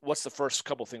 what's the first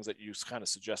couple things that you kind of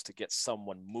suggest to get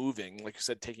someone moving, like you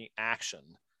said, taking action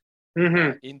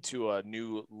into a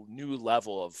new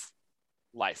level of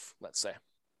life, let's say?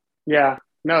 Yeah,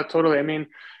 no, totally. I mean,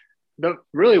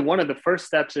 really one of the first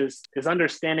steps is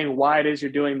understanding why it is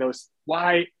you're doing those,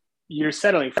 why you're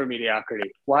settling for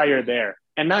mediocrity, why you're there,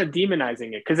 and not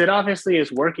demonizing it, because it obviously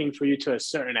is working for you to a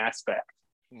certain aspect.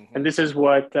 And this is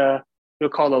what you'll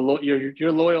call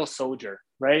your loyal soldier,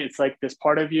 right? It's like this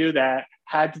part of you that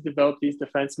had to develop these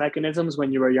defense mechanisms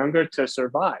when you were younger to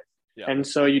survive. Yeah. And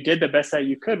so you did the best that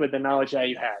you could with the knowledge that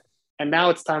you had. And now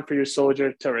it's time for your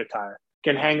soldier to retire.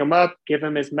 You can hang him up, give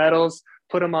him his medals,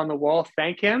 put him on the wall,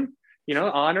 thank him,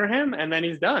 honor him, and then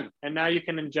he's done. And now you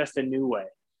can ingest a new way.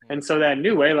 And so that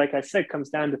new way, like I said, comes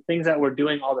down to things that we're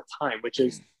doing all the time, which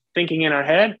is thinking in our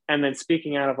head and then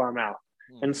speaking out of our mouth.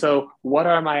 And so what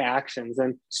are my actions?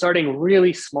 And starting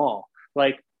really small,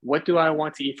 like, what do I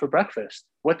want to eat for breakfast?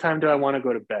 What time do I want to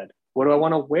go to bed? What do I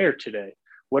want to wear today?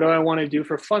 What do I want to do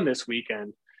for fun this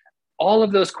weekend? All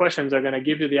of those questions are going to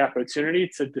give you the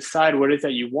opportunity to decide what it is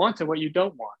that you want and what you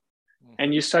don't want.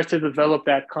 And you start to develop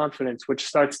that confidence, which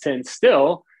starts to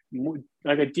instill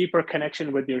like a deeper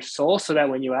connection with your soul, so that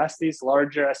when you ask these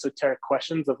larger esoteric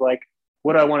questions of like,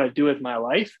 what do I want to do with my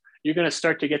life? You're going to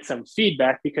start to get some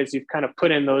feedback because you've kind of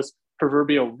put in those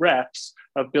proverbial reps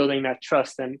of building that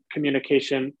trust and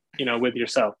communication, with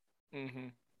yourself. Mm-hmm.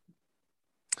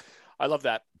 I love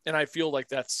that. And I feel like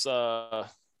that's, that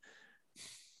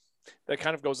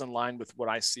kind of goes in line with what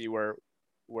I see where,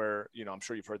 I'm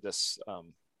sure you've heard this,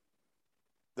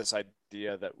 this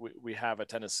idea that we have a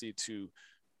tendency to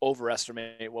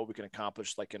overestimate what we can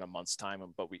accomplish like in a month's time,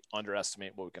 but we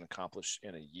underestimate what we can accomplish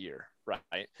in a year.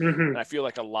 Right. And I feel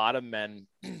like a lot of men,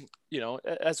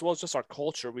 as well as just our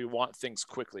culture, we want things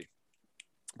quickly.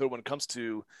 But when it comes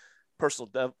to personal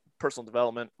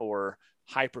development or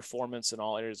high performance in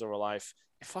all areas of our life,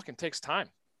 it fucking takes time.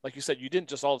 Like you said, you didn't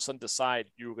just all of a sudden decide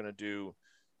you were going to do,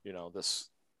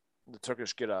 the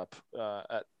Turkish get up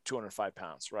at 205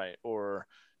 pounds, right? Or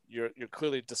you're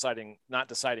clearly not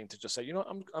deciding to just say,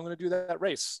 I'm going to do that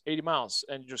race, 80 miles.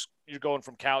 And you're going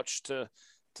from couch to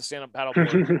stand up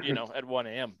paddleboard, at 1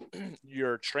 a.m.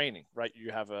 You're training, right?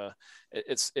 You have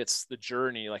it's the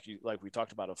journey, like we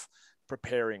talked about, of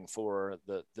preparing for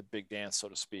the big dance, so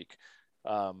to speak.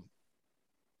 But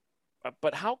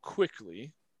how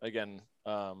quickly, again,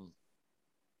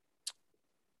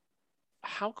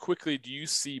 how quickly do you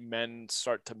see men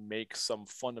start to make some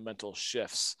fundamental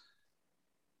shifts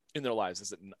in their lives?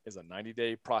 Is a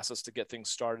 90-day process to get things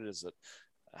started? Is it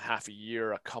a half a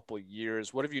year, a couple of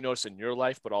years? What have you noticed in your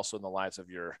life, but also in the lives of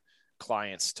your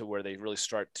clients, to where they really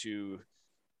start to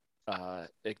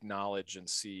acknowledge and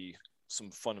see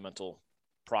some fundamental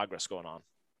progress going on?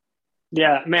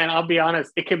 Yeah, man, I'll be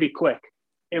honest. It can be quick.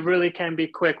 It really can be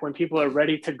quick when people are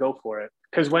ready to go for it.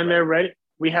 Because when they're ready,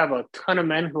 we have a ton of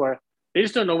men who they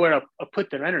just don't know where to put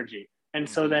their energy. And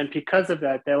so then because of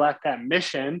that, they lack that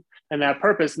mission and that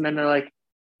purpose. And then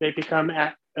they become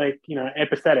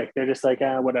apathetic. They're just like,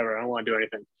 whatever, I don't want to do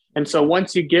anything. And so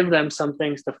once you give them some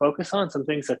things to focus on, some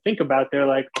things to think about, they're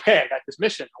like, okay, I got this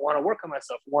mission. I want to work on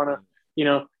myself. I want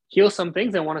to, heal some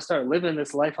things. I want to start living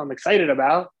this life I'm excited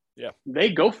about. Yeah.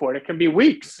 They go for it. It can be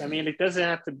weeks. I mean, it doesn't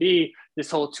have to be this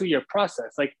whole 2-year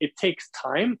process. Like, it takes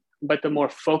time, but the more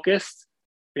focused,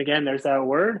 again, there's that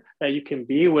word, that you can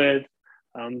be with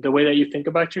the way that you think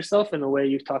about yourself and the way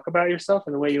you talk about yourself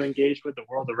and the way you engage with the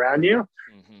world around you,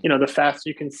 the faster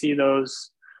you can see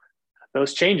those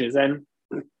changes. And,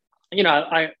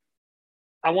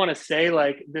 I want to say,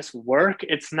 like, this work,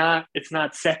 it's not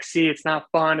sexy. It's not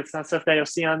fun. It's not stuff that you'll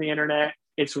see on the internet.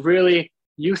 It's really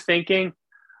you thinking,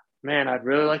 man, I'd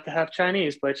really like to have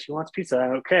Chinese, but she wants pizza.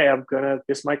 Okay,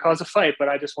 this might cause a fight, but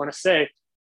I just want to say,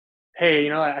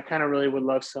 hey, I kind of really would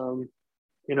love some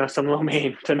lo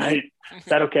mein tonight. Is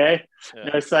that okay?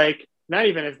 Yeah. It's like, not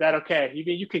even, is that okay?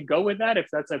 You could go with that if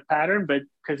that's a pattern, but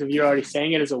because of you already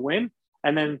saying it as a win,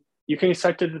 and then you can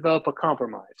start to develop a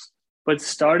compromise. But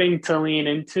starting to lean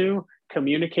into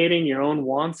communicating your own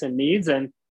wants and needs,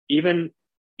 and even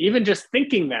just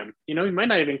thinking them, you might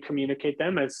not even communicate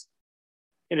them, as,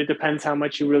 and it depends how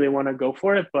much you really want to go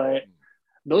for it, but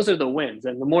those are the wins.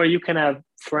 And the more you can have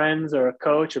friends or a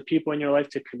coach or people in your life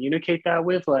to communicate that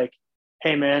with, like,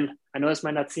 hey man, I know this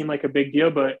might not seem like a big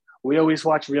deal, but we always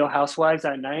watch Real Housewives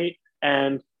at night,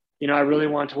 and I really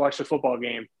want to watch the football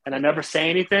game, and I never say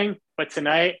anything, but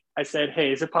tonight I said,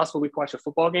 hey, is it possible we can watch a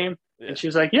football game? Yeah. And she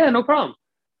was like, yeah, no problem.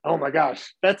 Oh my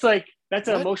gosh, that's an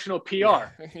emotional PR.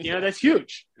 Yeah. That's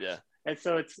huge. Yeah. And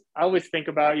so I always think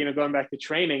about, going back to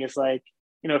training, it's like,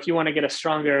 if you want to get a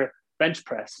stronger bench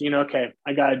press. Okay,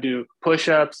 I got to do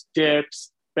push-ups,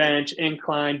 dips, bench,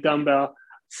 incline, dumbbell,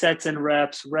 sets and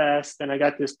reps, rest. And I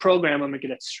got this program. I'm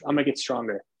gonna get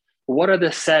stronger. But what are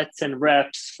the sets and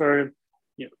reps for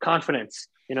confidence,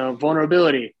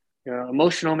 vulnerability,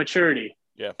 emotional maturity?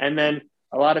 Yeah. And then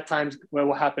a lot of times what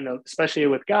will happen, especially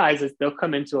with guys, is they'll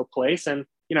come into a place, and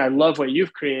I love what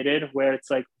you've created, where it's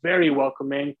like very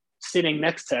welcoming, sitting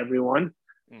next to everyone.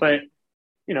 Mm-hmm. But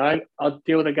I'll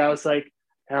deal with a guy who's like,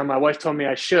 my wife told me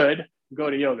I should go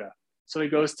to yoga. So he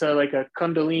goes to like a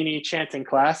Kundalini chanting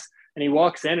class, and he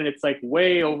walks in and it's like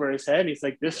way over his head. He's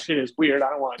like, this shit is weird. I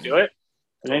don't want to do it.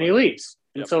 And then he leaves.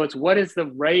 And so it's, what is the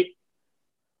right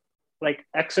like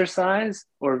exercise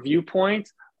or viewpoint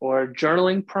or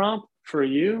journaling prompt for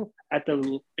you at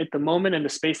the moment and the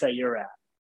space that you're at?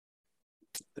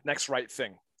 The next right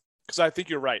thing. Because I think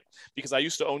you're right. Because I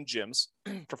used to own gyms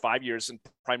for 5 years and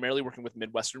primarily working with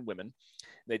Midwestern women.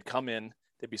 They'd come in,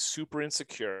 they'd be super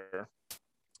insecure.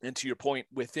 And to your point,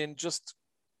 within just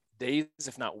days,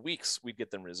 if not weeks, we'd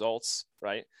get them results,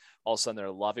 right? All of a sudden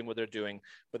they're loving what they're doing.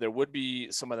 But there would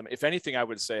be some of them, if anything, I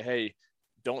would say, hey,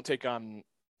 don't take on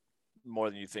more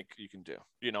than you think you can do.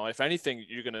 If anything,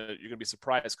 you're gonna be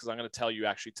surprised, because I'm gonna tell you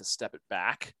actually to step it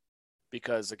back.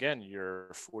 Because again,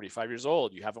 you're 45 years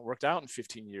old, you haven't worked out in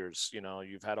 15 years,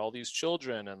 you've had all these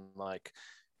children, and like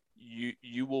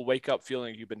you will wake up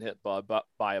feeling you've been hit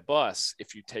by a bus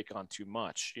if you take on too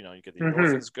much. You get the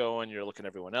endorphins going, you're looking at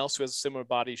everyone else who has a similar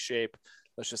body shape.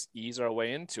 Let's just ease our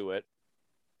way into it.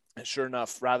 And sure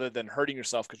enough, rather than hurting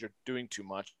yourself because you're doing too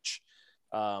much,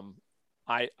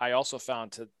 I also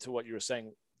found to what you were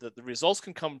saying, that the results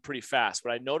can come pretty fast.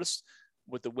 But I noticed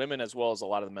with the women, as well as a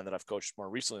lot of the men that I've coached more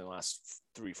recently in the last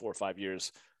 3, 4, 5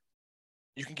 years,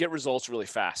 you can get results really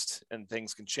fast and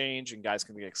things can change and guys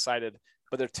can get excited.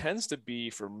 But there tends to be,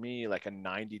 for me, like a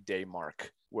 90-day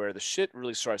mark where the shit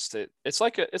really starts to, it's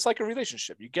like a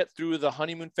relationship. You get through the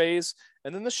honeymoon phase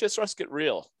and then the shit starts to get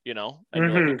real, and you're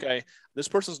like, okay, this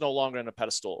person's no longer on a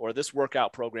pedestal, or this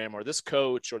workout program or this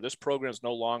coach or this program is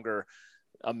no longer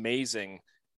amazing.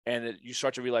 And you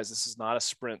start to realize this is not a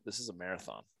sprint, this is a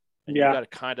marathon. And you got to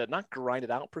kind of not grind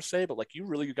it out per se, but like you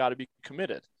really got to be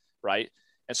committed, right?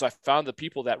 And so I found the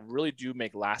people that really do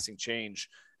make lasting change,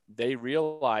 they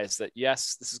realize that,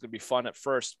 yes, this is going to be fun at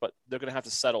first, but they're going to have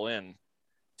to settle in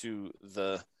to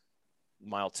the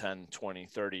mile 10, 20,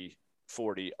 30,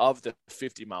 40 of the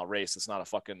 50-mile race. It's not a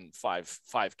fucking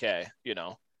 5K,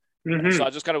 So I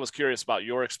just kind of was curious about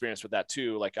your experience with that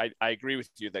too. Like, I agree with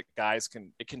you that guys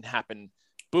it can happen,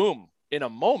 boom, in a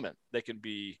moment. They can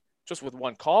be, just with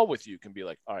one call with you, can be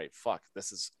like, all right, fuck,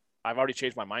 I've already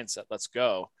changed my mindset. Let's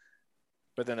go.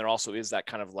 But then there also is that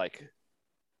kind of like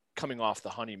coming off the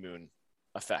honeymoon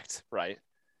effect, right?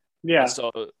 Yeah.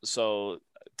 And so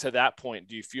to that point,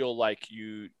 do you feel like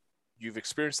you've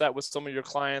experienced that with some of your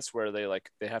clients where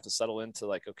they have to settle into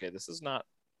like, okay, this is not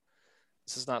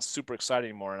super exciting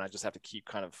anymore, and I just have to keep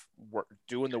kind of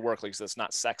doing the work, like, so it's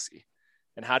not sexy?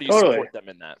 And how do you support them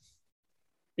in that?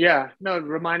 Yeah, no,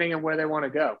 reminding them where they want to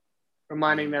go,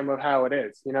 reminding them of how it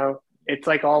is. It's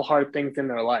like all hard things in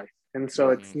their life. And so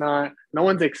it's not, no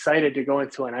one's excited to go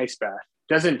into an ice bath.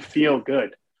 Doesn't feel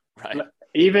good. Right.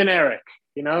 Even Eric,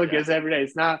 gives every day.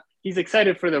 It's not, he's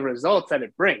excited for the results that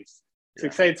it brings. He's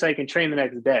excited so he can train the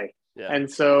next day. Yeah.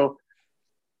 And so,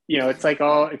 it's like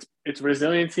it's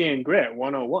resiliency and grit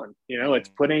 101. It's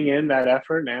putting in that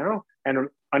effort now and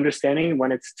understanding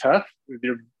when it's tough,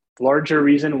 the larger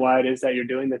reason why it is that you're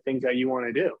doing the things that you want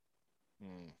to do.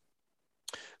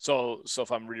 So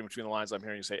if I'm reading between the lines, I'm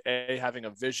hearing you say, A, having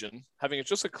a vision, having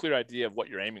just a clear idea of what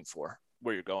you're aiming for,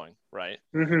 where you're going, right?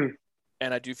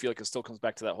 And I do feel like it still comes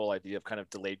back to that whole idea of kind of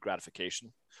delayed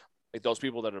gratification. Like, those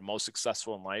people that are most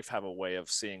successful in life have a way of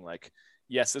seeing like,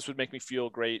 yes, this would make me feel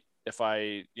great if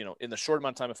I, in the short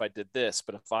amount of time, if I did this,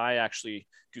 but if I actually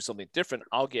do something different,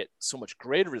 I'll get so much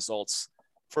greater results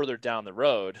further down the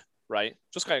road. Right.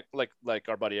 Just kind of like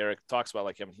our buddy Eric talks about,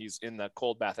 like him, he's in the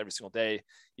cold bath every single day,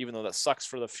 even though that sucks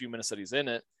for the few minutes that he's in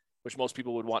it, which most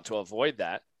people would want to avoid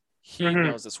that. He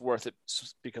knows it's worth it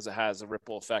because it has a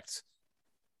ripple effect,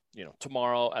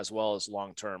 tomorrow as well as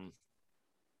long-term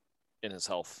in his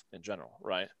health in general.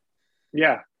 Right.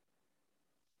 Yeah.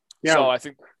 So I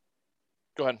think,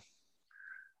 go ahead.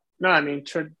 No, I mean,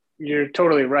 you're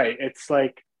totally right. It's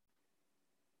like,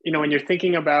 when you're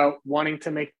thinking about wanting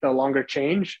to make the longer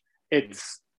change,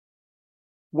 it's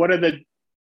what are the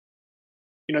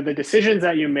decisions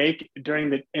that you make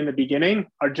in the beginning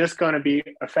are just going to be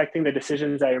affecting the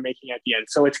decisions that you're making at the end.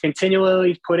 So it's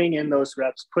continually putting in those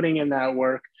reps, putting in that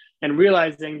work, and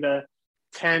realizing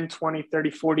 10, 20, 30,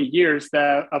 40 years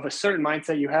that of a certain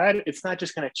mindset you had, it's not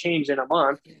just going to change in a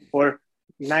month or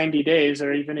 90 days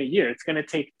or even a year. It's going to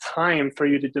take time for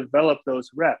you to develop those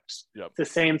reps. Yep. It's the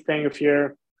same thing if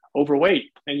you're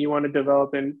overweight and you want to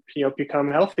develop and become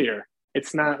healthier.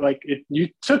 It's not like you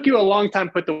took you a long time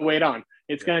to put the weight on.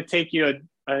 It's going to take you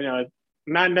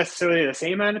not necessarily the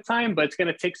same amount of time, but it's going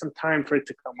to take some time for it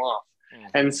to come off. Mm-hmm.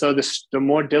 And so the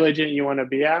more diligent you want to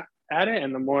be at it,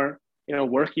 and the more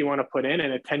work you want to put in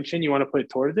and attention you want to put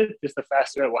towards it, just the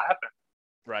faster it will happen.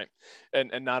 Right.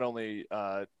 And not only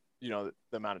the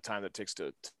amount of time that it takes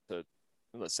to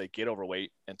let's say get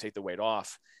overweight and take the weight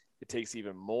off, it takes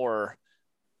even more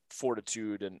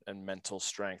fortitude and mental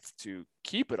strength to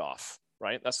keep it off.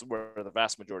 Right. That's where the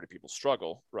vast majority of people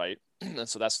struggle. Right. And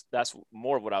so that's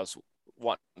more of what I was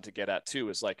wanting to get at too,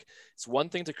 is like, it's one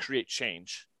thing to create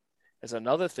change. It's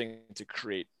another thing to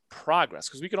create progress,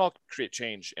 because we can all create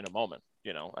change in a moment.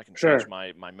 I can change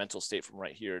my mental state from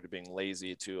right here to being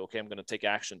lazy to, okay, I'm going to take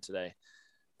action today.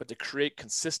 But to create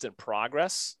consistent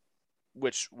progress,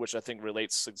 which I think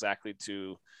relates exactly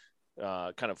to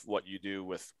kind of what you do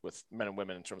with men and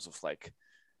women in terms of like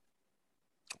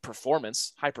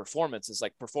performance. High performance is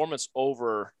like performance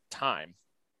over time,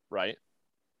 right?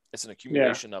 It's an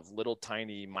accumulation of little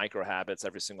tiny micro habits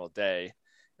every single day,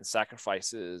 and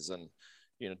sacrifices, and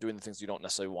doing the things you don't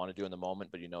necessarily want to do in the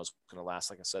moment, but it's going to last.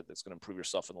 Like I said, it's going to improve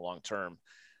yourself in the long term.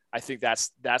 I think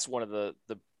that's one of the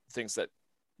things that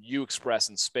you express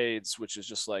in spades, which is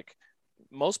just like,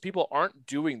 most people aren't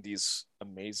doing these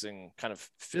amazing kind of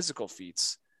physical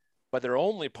feats, but they're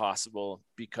only possible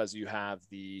because you have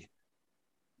the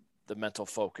mental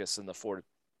focus and the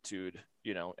fortitude,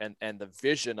 and the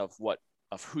vision of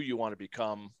who you want to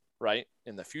become, right,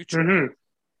 in the future. Mm-hmm.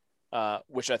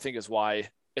 Which I think is why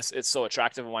it's so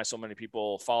attractive, and why so many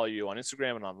people follow you on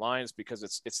Instagram and online, is because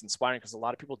it's inspiring, because a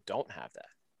lot of people don't have that,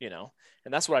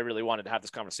 and that's what I really wanted to have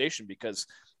this conversation, because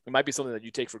it might be something that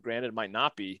you take for granted. It might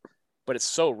not be, but it's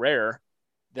so rare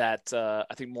that I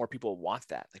think more people want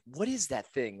that. Like, what is that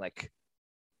thing? Like,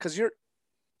 because you're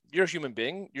a human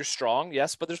being, you're strong,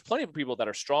 yes, but there's plenty of people that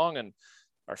are strong and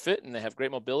are fit and they have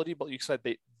great mobility, but you said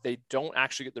they don't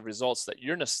actually get the results that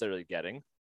you're necessarily getting.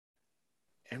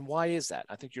 And why is that?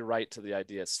 I think you're right to the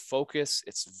idea. It's focus,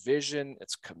 it's vision,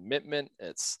 it's commitment,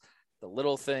 it's the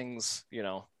little things,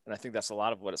 and I think that's a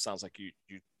lot of what it sounds like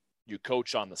you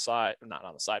coach on the side, not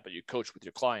on the side, but you coach with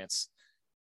your clients.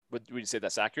 Would you say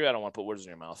that's accurate? I don't want to put words in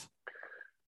your mouth.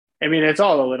 I mean, it's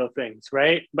all the little things,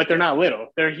 right? But they're not little,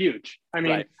 they're huge. I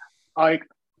mean,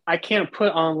 I can't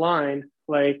put online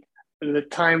like the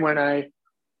time when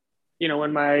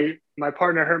when my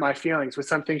partner hurt my feelings with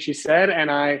something she said,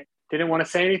 and I didn't want to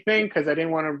say anything because I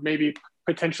didn't want to maybe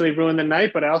potentially ruin the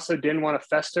night, but I also didn't want to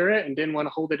fester it and didn't want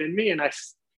to hold it in me. And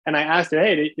I asked her,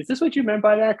 hey, is this what you meant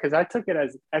by that? Because I took it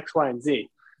as X, Y, and Z.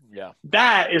 Yeah.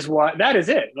 That is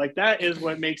it. Like, that is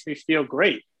what makes me feel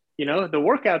great. The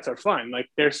workouts are fun. Like,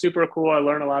 they're super cool. I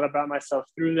learn a lot about myself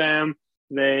through them.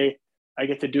 I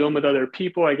get to do them with other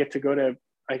people. I get to go to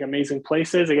like amazing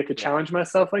places. I get to challenge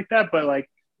myself like that. But like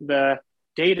the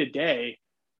day-to-day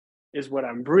is what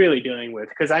I'm really dealing with,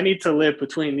 because I need to live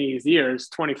between these ears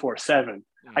 24/7.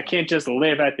 Mm-hmm. I can't just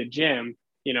live at the gym,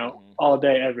 mm-hmm. all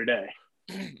day, every day.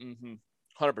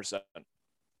 100%.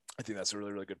 I think that's a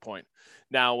really, really good point.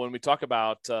 Now, when we talk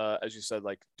about, as you said,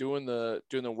 like doing the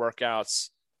workouts,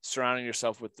 surrounding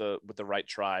yourself with the right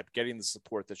tribe, getting the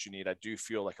support that you need, I do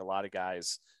feel like a lot of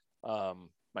guys,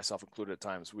 myself included at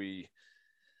times,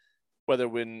 whether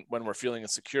when we're feeling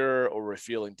insecure or we're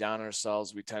feeling down on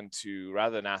ourselves, we tend to,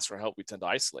 rather than ask for help, we tend to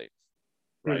isolate.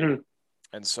 Right. Mm-hmm.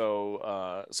 And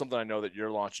so something I know that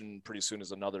you're launching pretty soon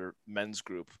is another men's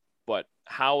group. But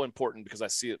how important, because I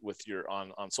see it with your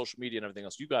on social media and everything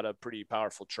else, you got a pretty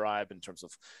powerful tribe in terms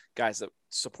of guys that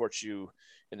support you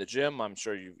in the gym. I'm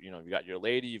sure you got your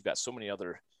lady, you've got so many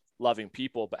other loving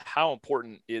people, but how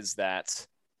important is that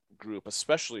group,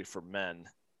 especially for men?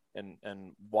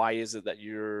 And why is it that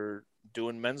you're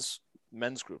doing men's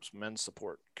groups, men's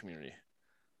support community?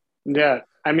 Yeah,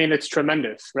 I mean, it's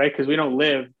tremendous, right? Because we don't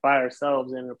live by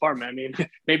ourselves in an apartment. I mean,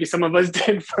 maybe some of us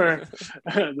did for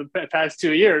the past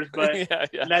 2 years, but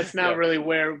that's not really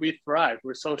where we thrive.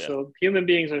 We're social. Human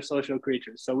beings are social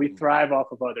creatures, so we thrive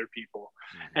off of other people.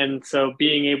 Mm-hmm. And so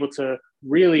being able to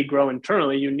really grow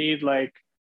internally, you need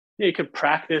you could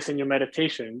practice in your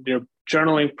meditation, your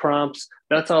journaling prompts.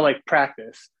 That's all like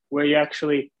practice. Where you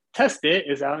actually test it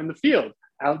is out in the field,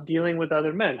 out dealing with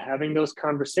other men, having those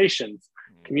conversations,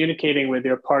 communicating with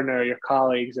your partner, or your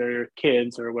colleagues, or your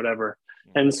kids, or whatever.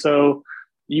 And so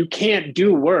you can't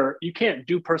do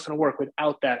personal work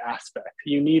without that aspect.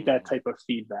 You need that type of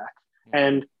feedback.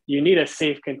 And you need a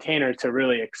safe container to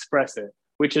really express it,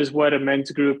 which is what a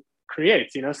men's group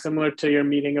creates, similar to your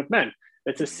meeting of men.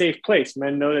 It's a safe place.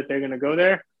 Men know that they're going to go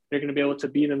there. They're going to be able to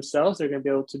be themselves. They're going to be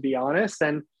able to be honest.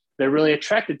 And they're really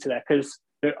attracted to that because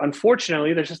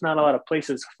unfortunately, there's just not a lot of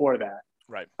places for that.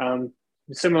 Right.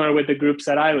 Similar with the groups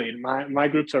that I lead. My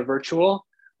groups are virtual,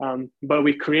 but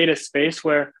we create a space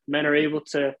where men are able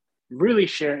to really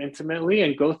share intimately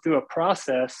and go through a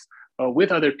process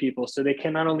with other people. So they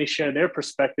can not only share their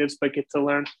perspectives, but get to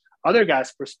learn other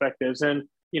guys' perspectives and,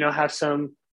 have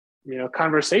some,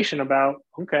 conversation about,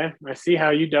 okay, I see how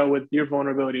you dealt with your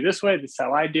vulnerability this way. This is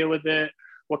how I deal with it.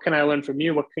 What can I learn from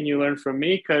you? What can you learn from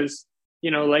me? Because,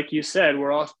 like you said,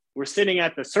 we're sitting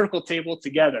at the circle table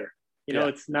together.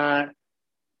 It's not,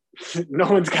 no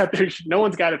one's got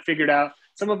it figured out.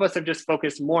 Some of us have just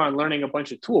focused more on learning a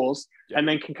bunch of tools and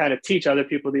then can kind of teach other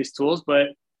people these tools, but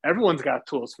everyone's got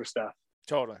tools for stuff.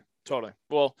 Totally.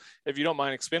 Well, if you don't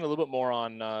mind, expand a little bit more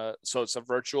on, so it's a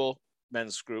virtual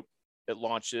men's group. It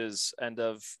launches end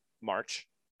of March,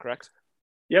 correct?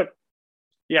 Yep.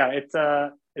 Yeah. It's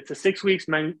a 6 weeks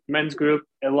men's group.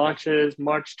 It launches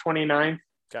March 29th.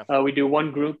 Okay. We do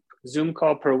one group Zoom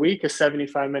call per week, is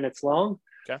 75 minutes long.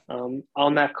 Okay.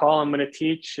 On that call, I'm going to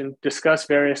teach and discuss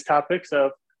various topics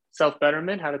of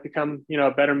self-betterment, how to become,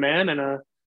 a better man. And,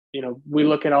 we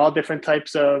look at all different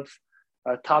types of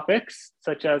topics,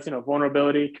 such as,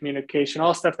 vulnerability, communication,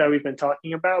 all stuff that we've been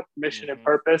talking about, mission and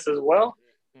purpose as well,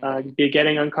 be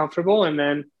getting uncomfortable. And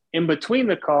then in between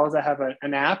the calls, I have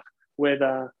an app with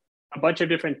a bunch of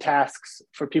different tasks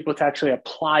for people to actually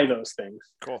apply those things.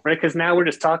 Cool. Right? Because now we're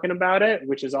just talking about it,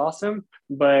 which is awesome.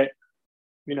 But,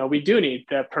 we do need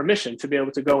that permission to be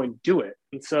able to go and do it.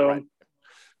 And so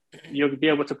you'll be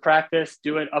able to practice,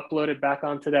 do it, upload it back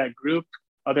onto that group.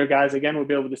 Other guys, again, will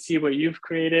be able to see what you've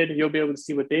created. You'll be able to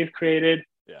see what they've created.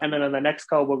 Yeah. And then on the next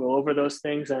call, we'll go over those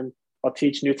things and I'll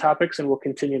teach new topics and we'll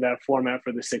continue that format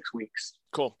for the 6 weeks.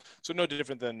 Cool. So no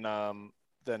different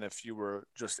than if you were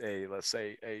just let's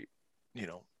say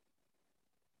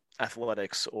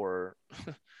athletics or,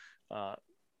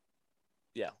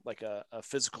 like a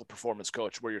physical performance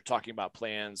coach where you're talking about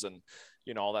plans and,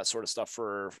 all that sort of stuff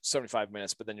for 75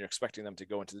 minutes, but then you're expecting them to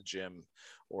go into the gym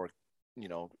or,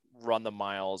 run the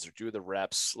miles or do the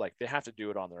reps. Like they have to do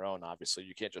it on their own. Obviously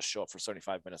you can't just show up for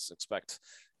 75 minutes and expect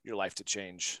your life to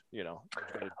change,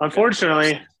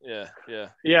 Unfortunately. Yeah.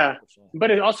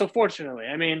 But it also, fortunately,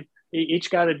 I mean,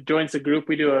 each guy that joins the group,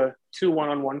 we do 2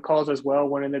 one-on-one calls as well.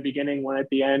 One in the beginning, one at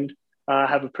the end.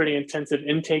 Have a pretty intensive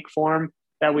intake form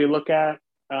that we look at.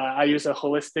 I use a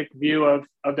holistic view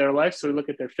of their life. So we look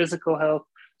at their physical health,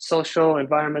 social,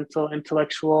 environmental,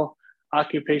 intellectual,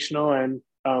 occupational, and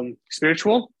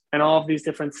spiritual. And all of these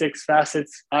different 6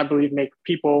 facets, I believe, make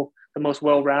people the most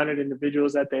well-rounded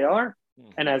individuals that they are.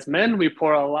 And as men, we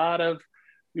pour a lot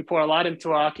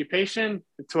into our occupation,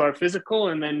 into our physical,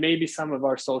 and then maybe some of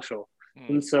our social.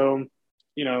 And so,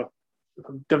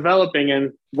 developing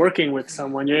and working with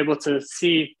someone, you're able to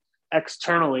see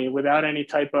externally without any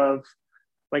type of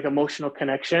like emotional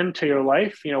connection to your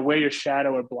life, where your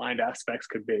shadow or blind aspects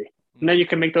could be. And then you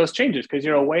can make those changes because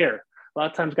you're aware. A lot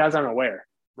of times guys aren't aware.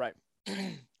 Right.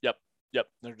 Yep.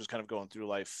 They're just kind of going through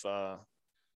life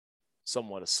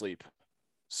somewhat asleep.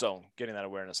 So getting that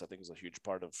awareness, I think, is a huge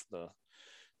part of the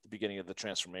beginning of the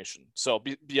transformation. So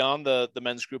beyond the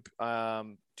men's group,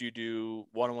 do you do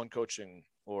one-on-one coaching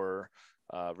or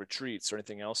retreats or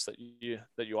anything else that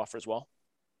you offer as well?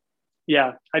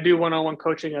 Yeah, I do one-on-one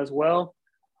coaching as well.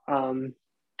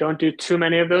 Don't do too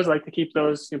many of those. I like to keep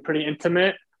those pretty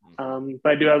intimate. But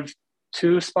I do have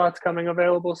 2 spots coming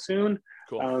available soon.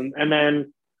 Cool. And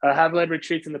then I have led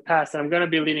retreats in the past. And I'm going to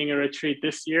be leading a retreat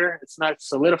this year. It's not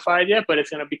solidified yet, but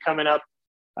it's going to be coming up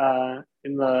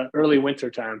in the early winter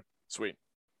time. Sweet.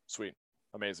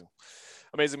 Amazing.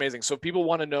 So if people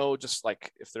want to know, just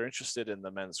like if they're interested in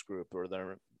the men's group or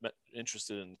they're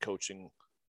interested in coaching,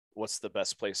 what's the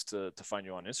best place to find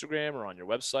you on Instagram or on your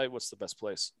website? What's the best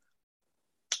place?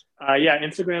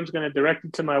 Instagram's going to direct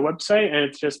you to my website, and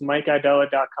it's just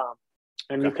mikeaidala.com.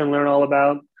 And you can learn all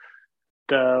about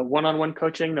the one-on-one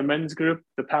coaching, the men's group,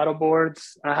 the paddle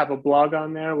boards. I have a blog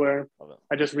on there where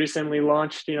I just recently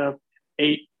launched,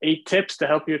 8 tips to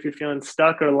help you if you're feeling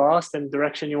stuck or lost in the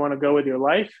direction you want to go with your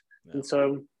life. Yeah. And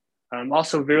so I'm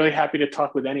also really happy to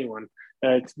talk with anyone.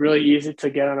 It's really easy to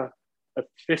get on a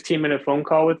 15-minute phone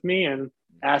call with me and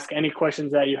ask any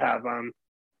questions that you have.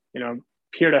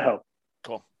 Here to help.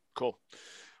 Cool.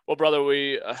 Well, brother,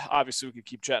 we obviously we could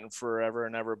keep chatting forever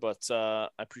and ever, but I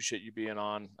appreciate you being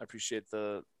on. I appreciate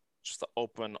the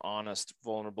open, honest,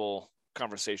 vulnerable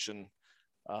conversation.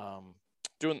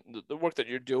 doing the work that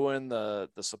you're doing, the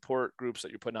support groups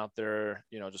that you're putting out there,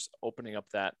 just opening up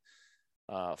that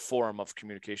forum of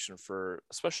communication for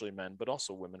especially men, but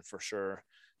also women for sure,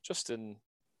 just in,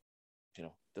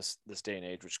 this day and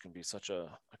age, which can be such a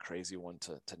crazy one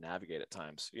to navigate at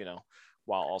times,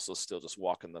 while also still just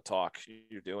walking the talk.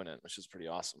 You're doing it, which is pretty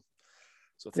awesome.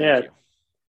 So thank you.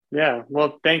 Yeah.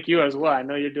 Well, thank you as well. I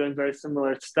know you're doing very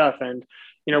similar stuff. And,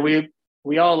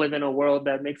 we all live in a world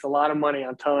that makes a lot of money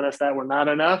on telling us that we're not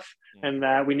enough and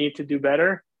that we need to do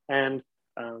better. And,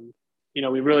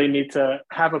 we really need to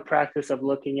have a practice of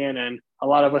looking in, and a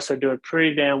lot of us are doing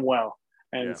pretty damn well.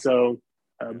 And so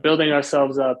building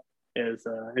ourselves up is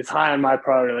high on my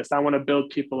priority list. I want to build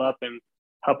people up and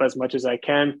help as much as I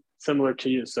can, similar to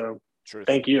you. So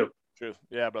Thank you. True.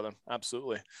 Yeah, brother.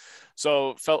 Absolutely.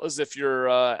 So fellas, if you're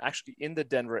actually in the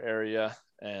Denver area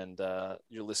and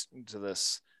you're listening to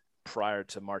this prior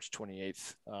to March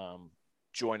 28th,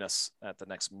 join us at the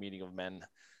next meeting of men,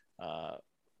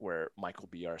 where Mike will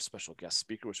be our special guest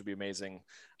speaker, which would be amazing.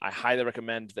 I highly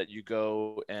recommend that you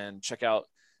go and check out,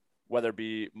 whether it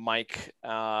be Mike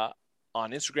on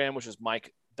Instagram, which is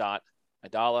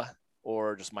mike.aidala,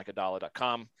 or just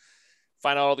mikeaidala.com.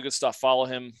 Find out all the good stuff. Follow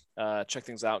him. Check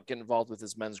things out. Get involved with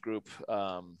his men's group.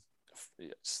 I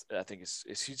think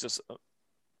he's just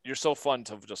you're so fun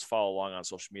to just follow along on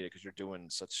social media, because you're doing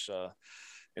such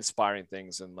inspiring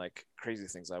things and like crazy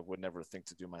things I would never think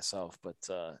to do myself. But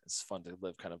it's fun to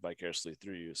live kind of vicariously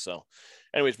through you. So,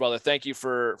 anyways, brother, thank you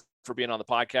for being on the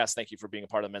podcast. Thank you for being a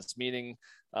part of the men's meeting.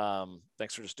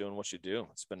 Thanks for just doing what you do.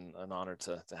 It's been an honor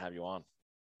to have you on.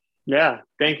 Yeah,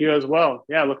 thank you as well.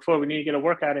 Yeah, look forward. We need to get a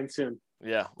workout in soon.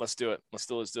 Yeah, let's do it. Let's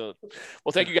do it.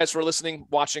 Well, thank you guys for listening,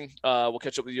 watching. We'll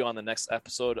catch up with you on the next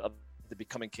episode of the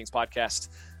Becoming Kings podcast.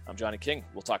 I'm Johnny King.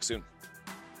 We'll talk soon.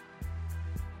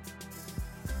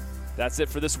 That's it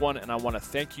for this one, and I want to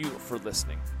thank you for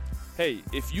listening. Hey,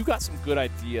 if you got some good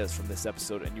ideas from this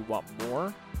episode and you want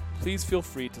more, please feel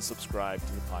free to subscribe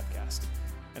to the podcast.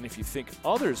 And if you think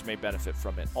others may benefit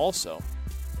from it also,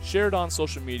 share it on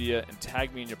social media and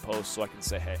tag me in your post so I can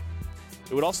say hey.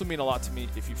 It would also mean a lot to me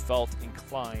if you felt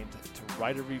inclined to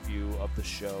write a review of the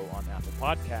show on Apple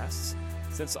Podcasts,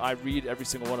 since I read every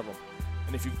single one of them.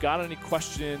 And if you've got any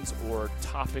questions or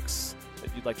topics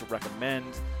that you'd like to recommend,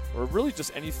 or really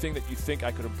just anything that you think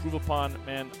I could improve upon,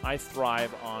 man, I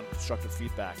thrive on constructive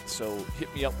feedback. So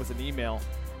hit me up with an email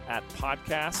at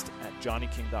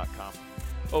podcast@johnnyking.com.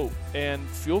 Oh, and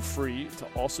feel free to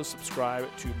also subscribe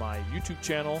to my YouTube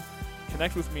channel,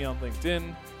 connect with me on LinkedIn,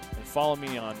 and follow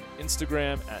me on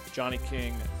Instagram at Johnny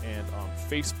King, and on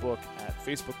Facebook at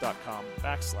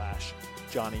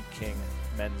facebook.com/Johnny King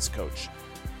Men's Coach.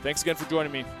 Thanks again for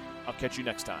joining me. I'll catch you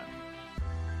next time.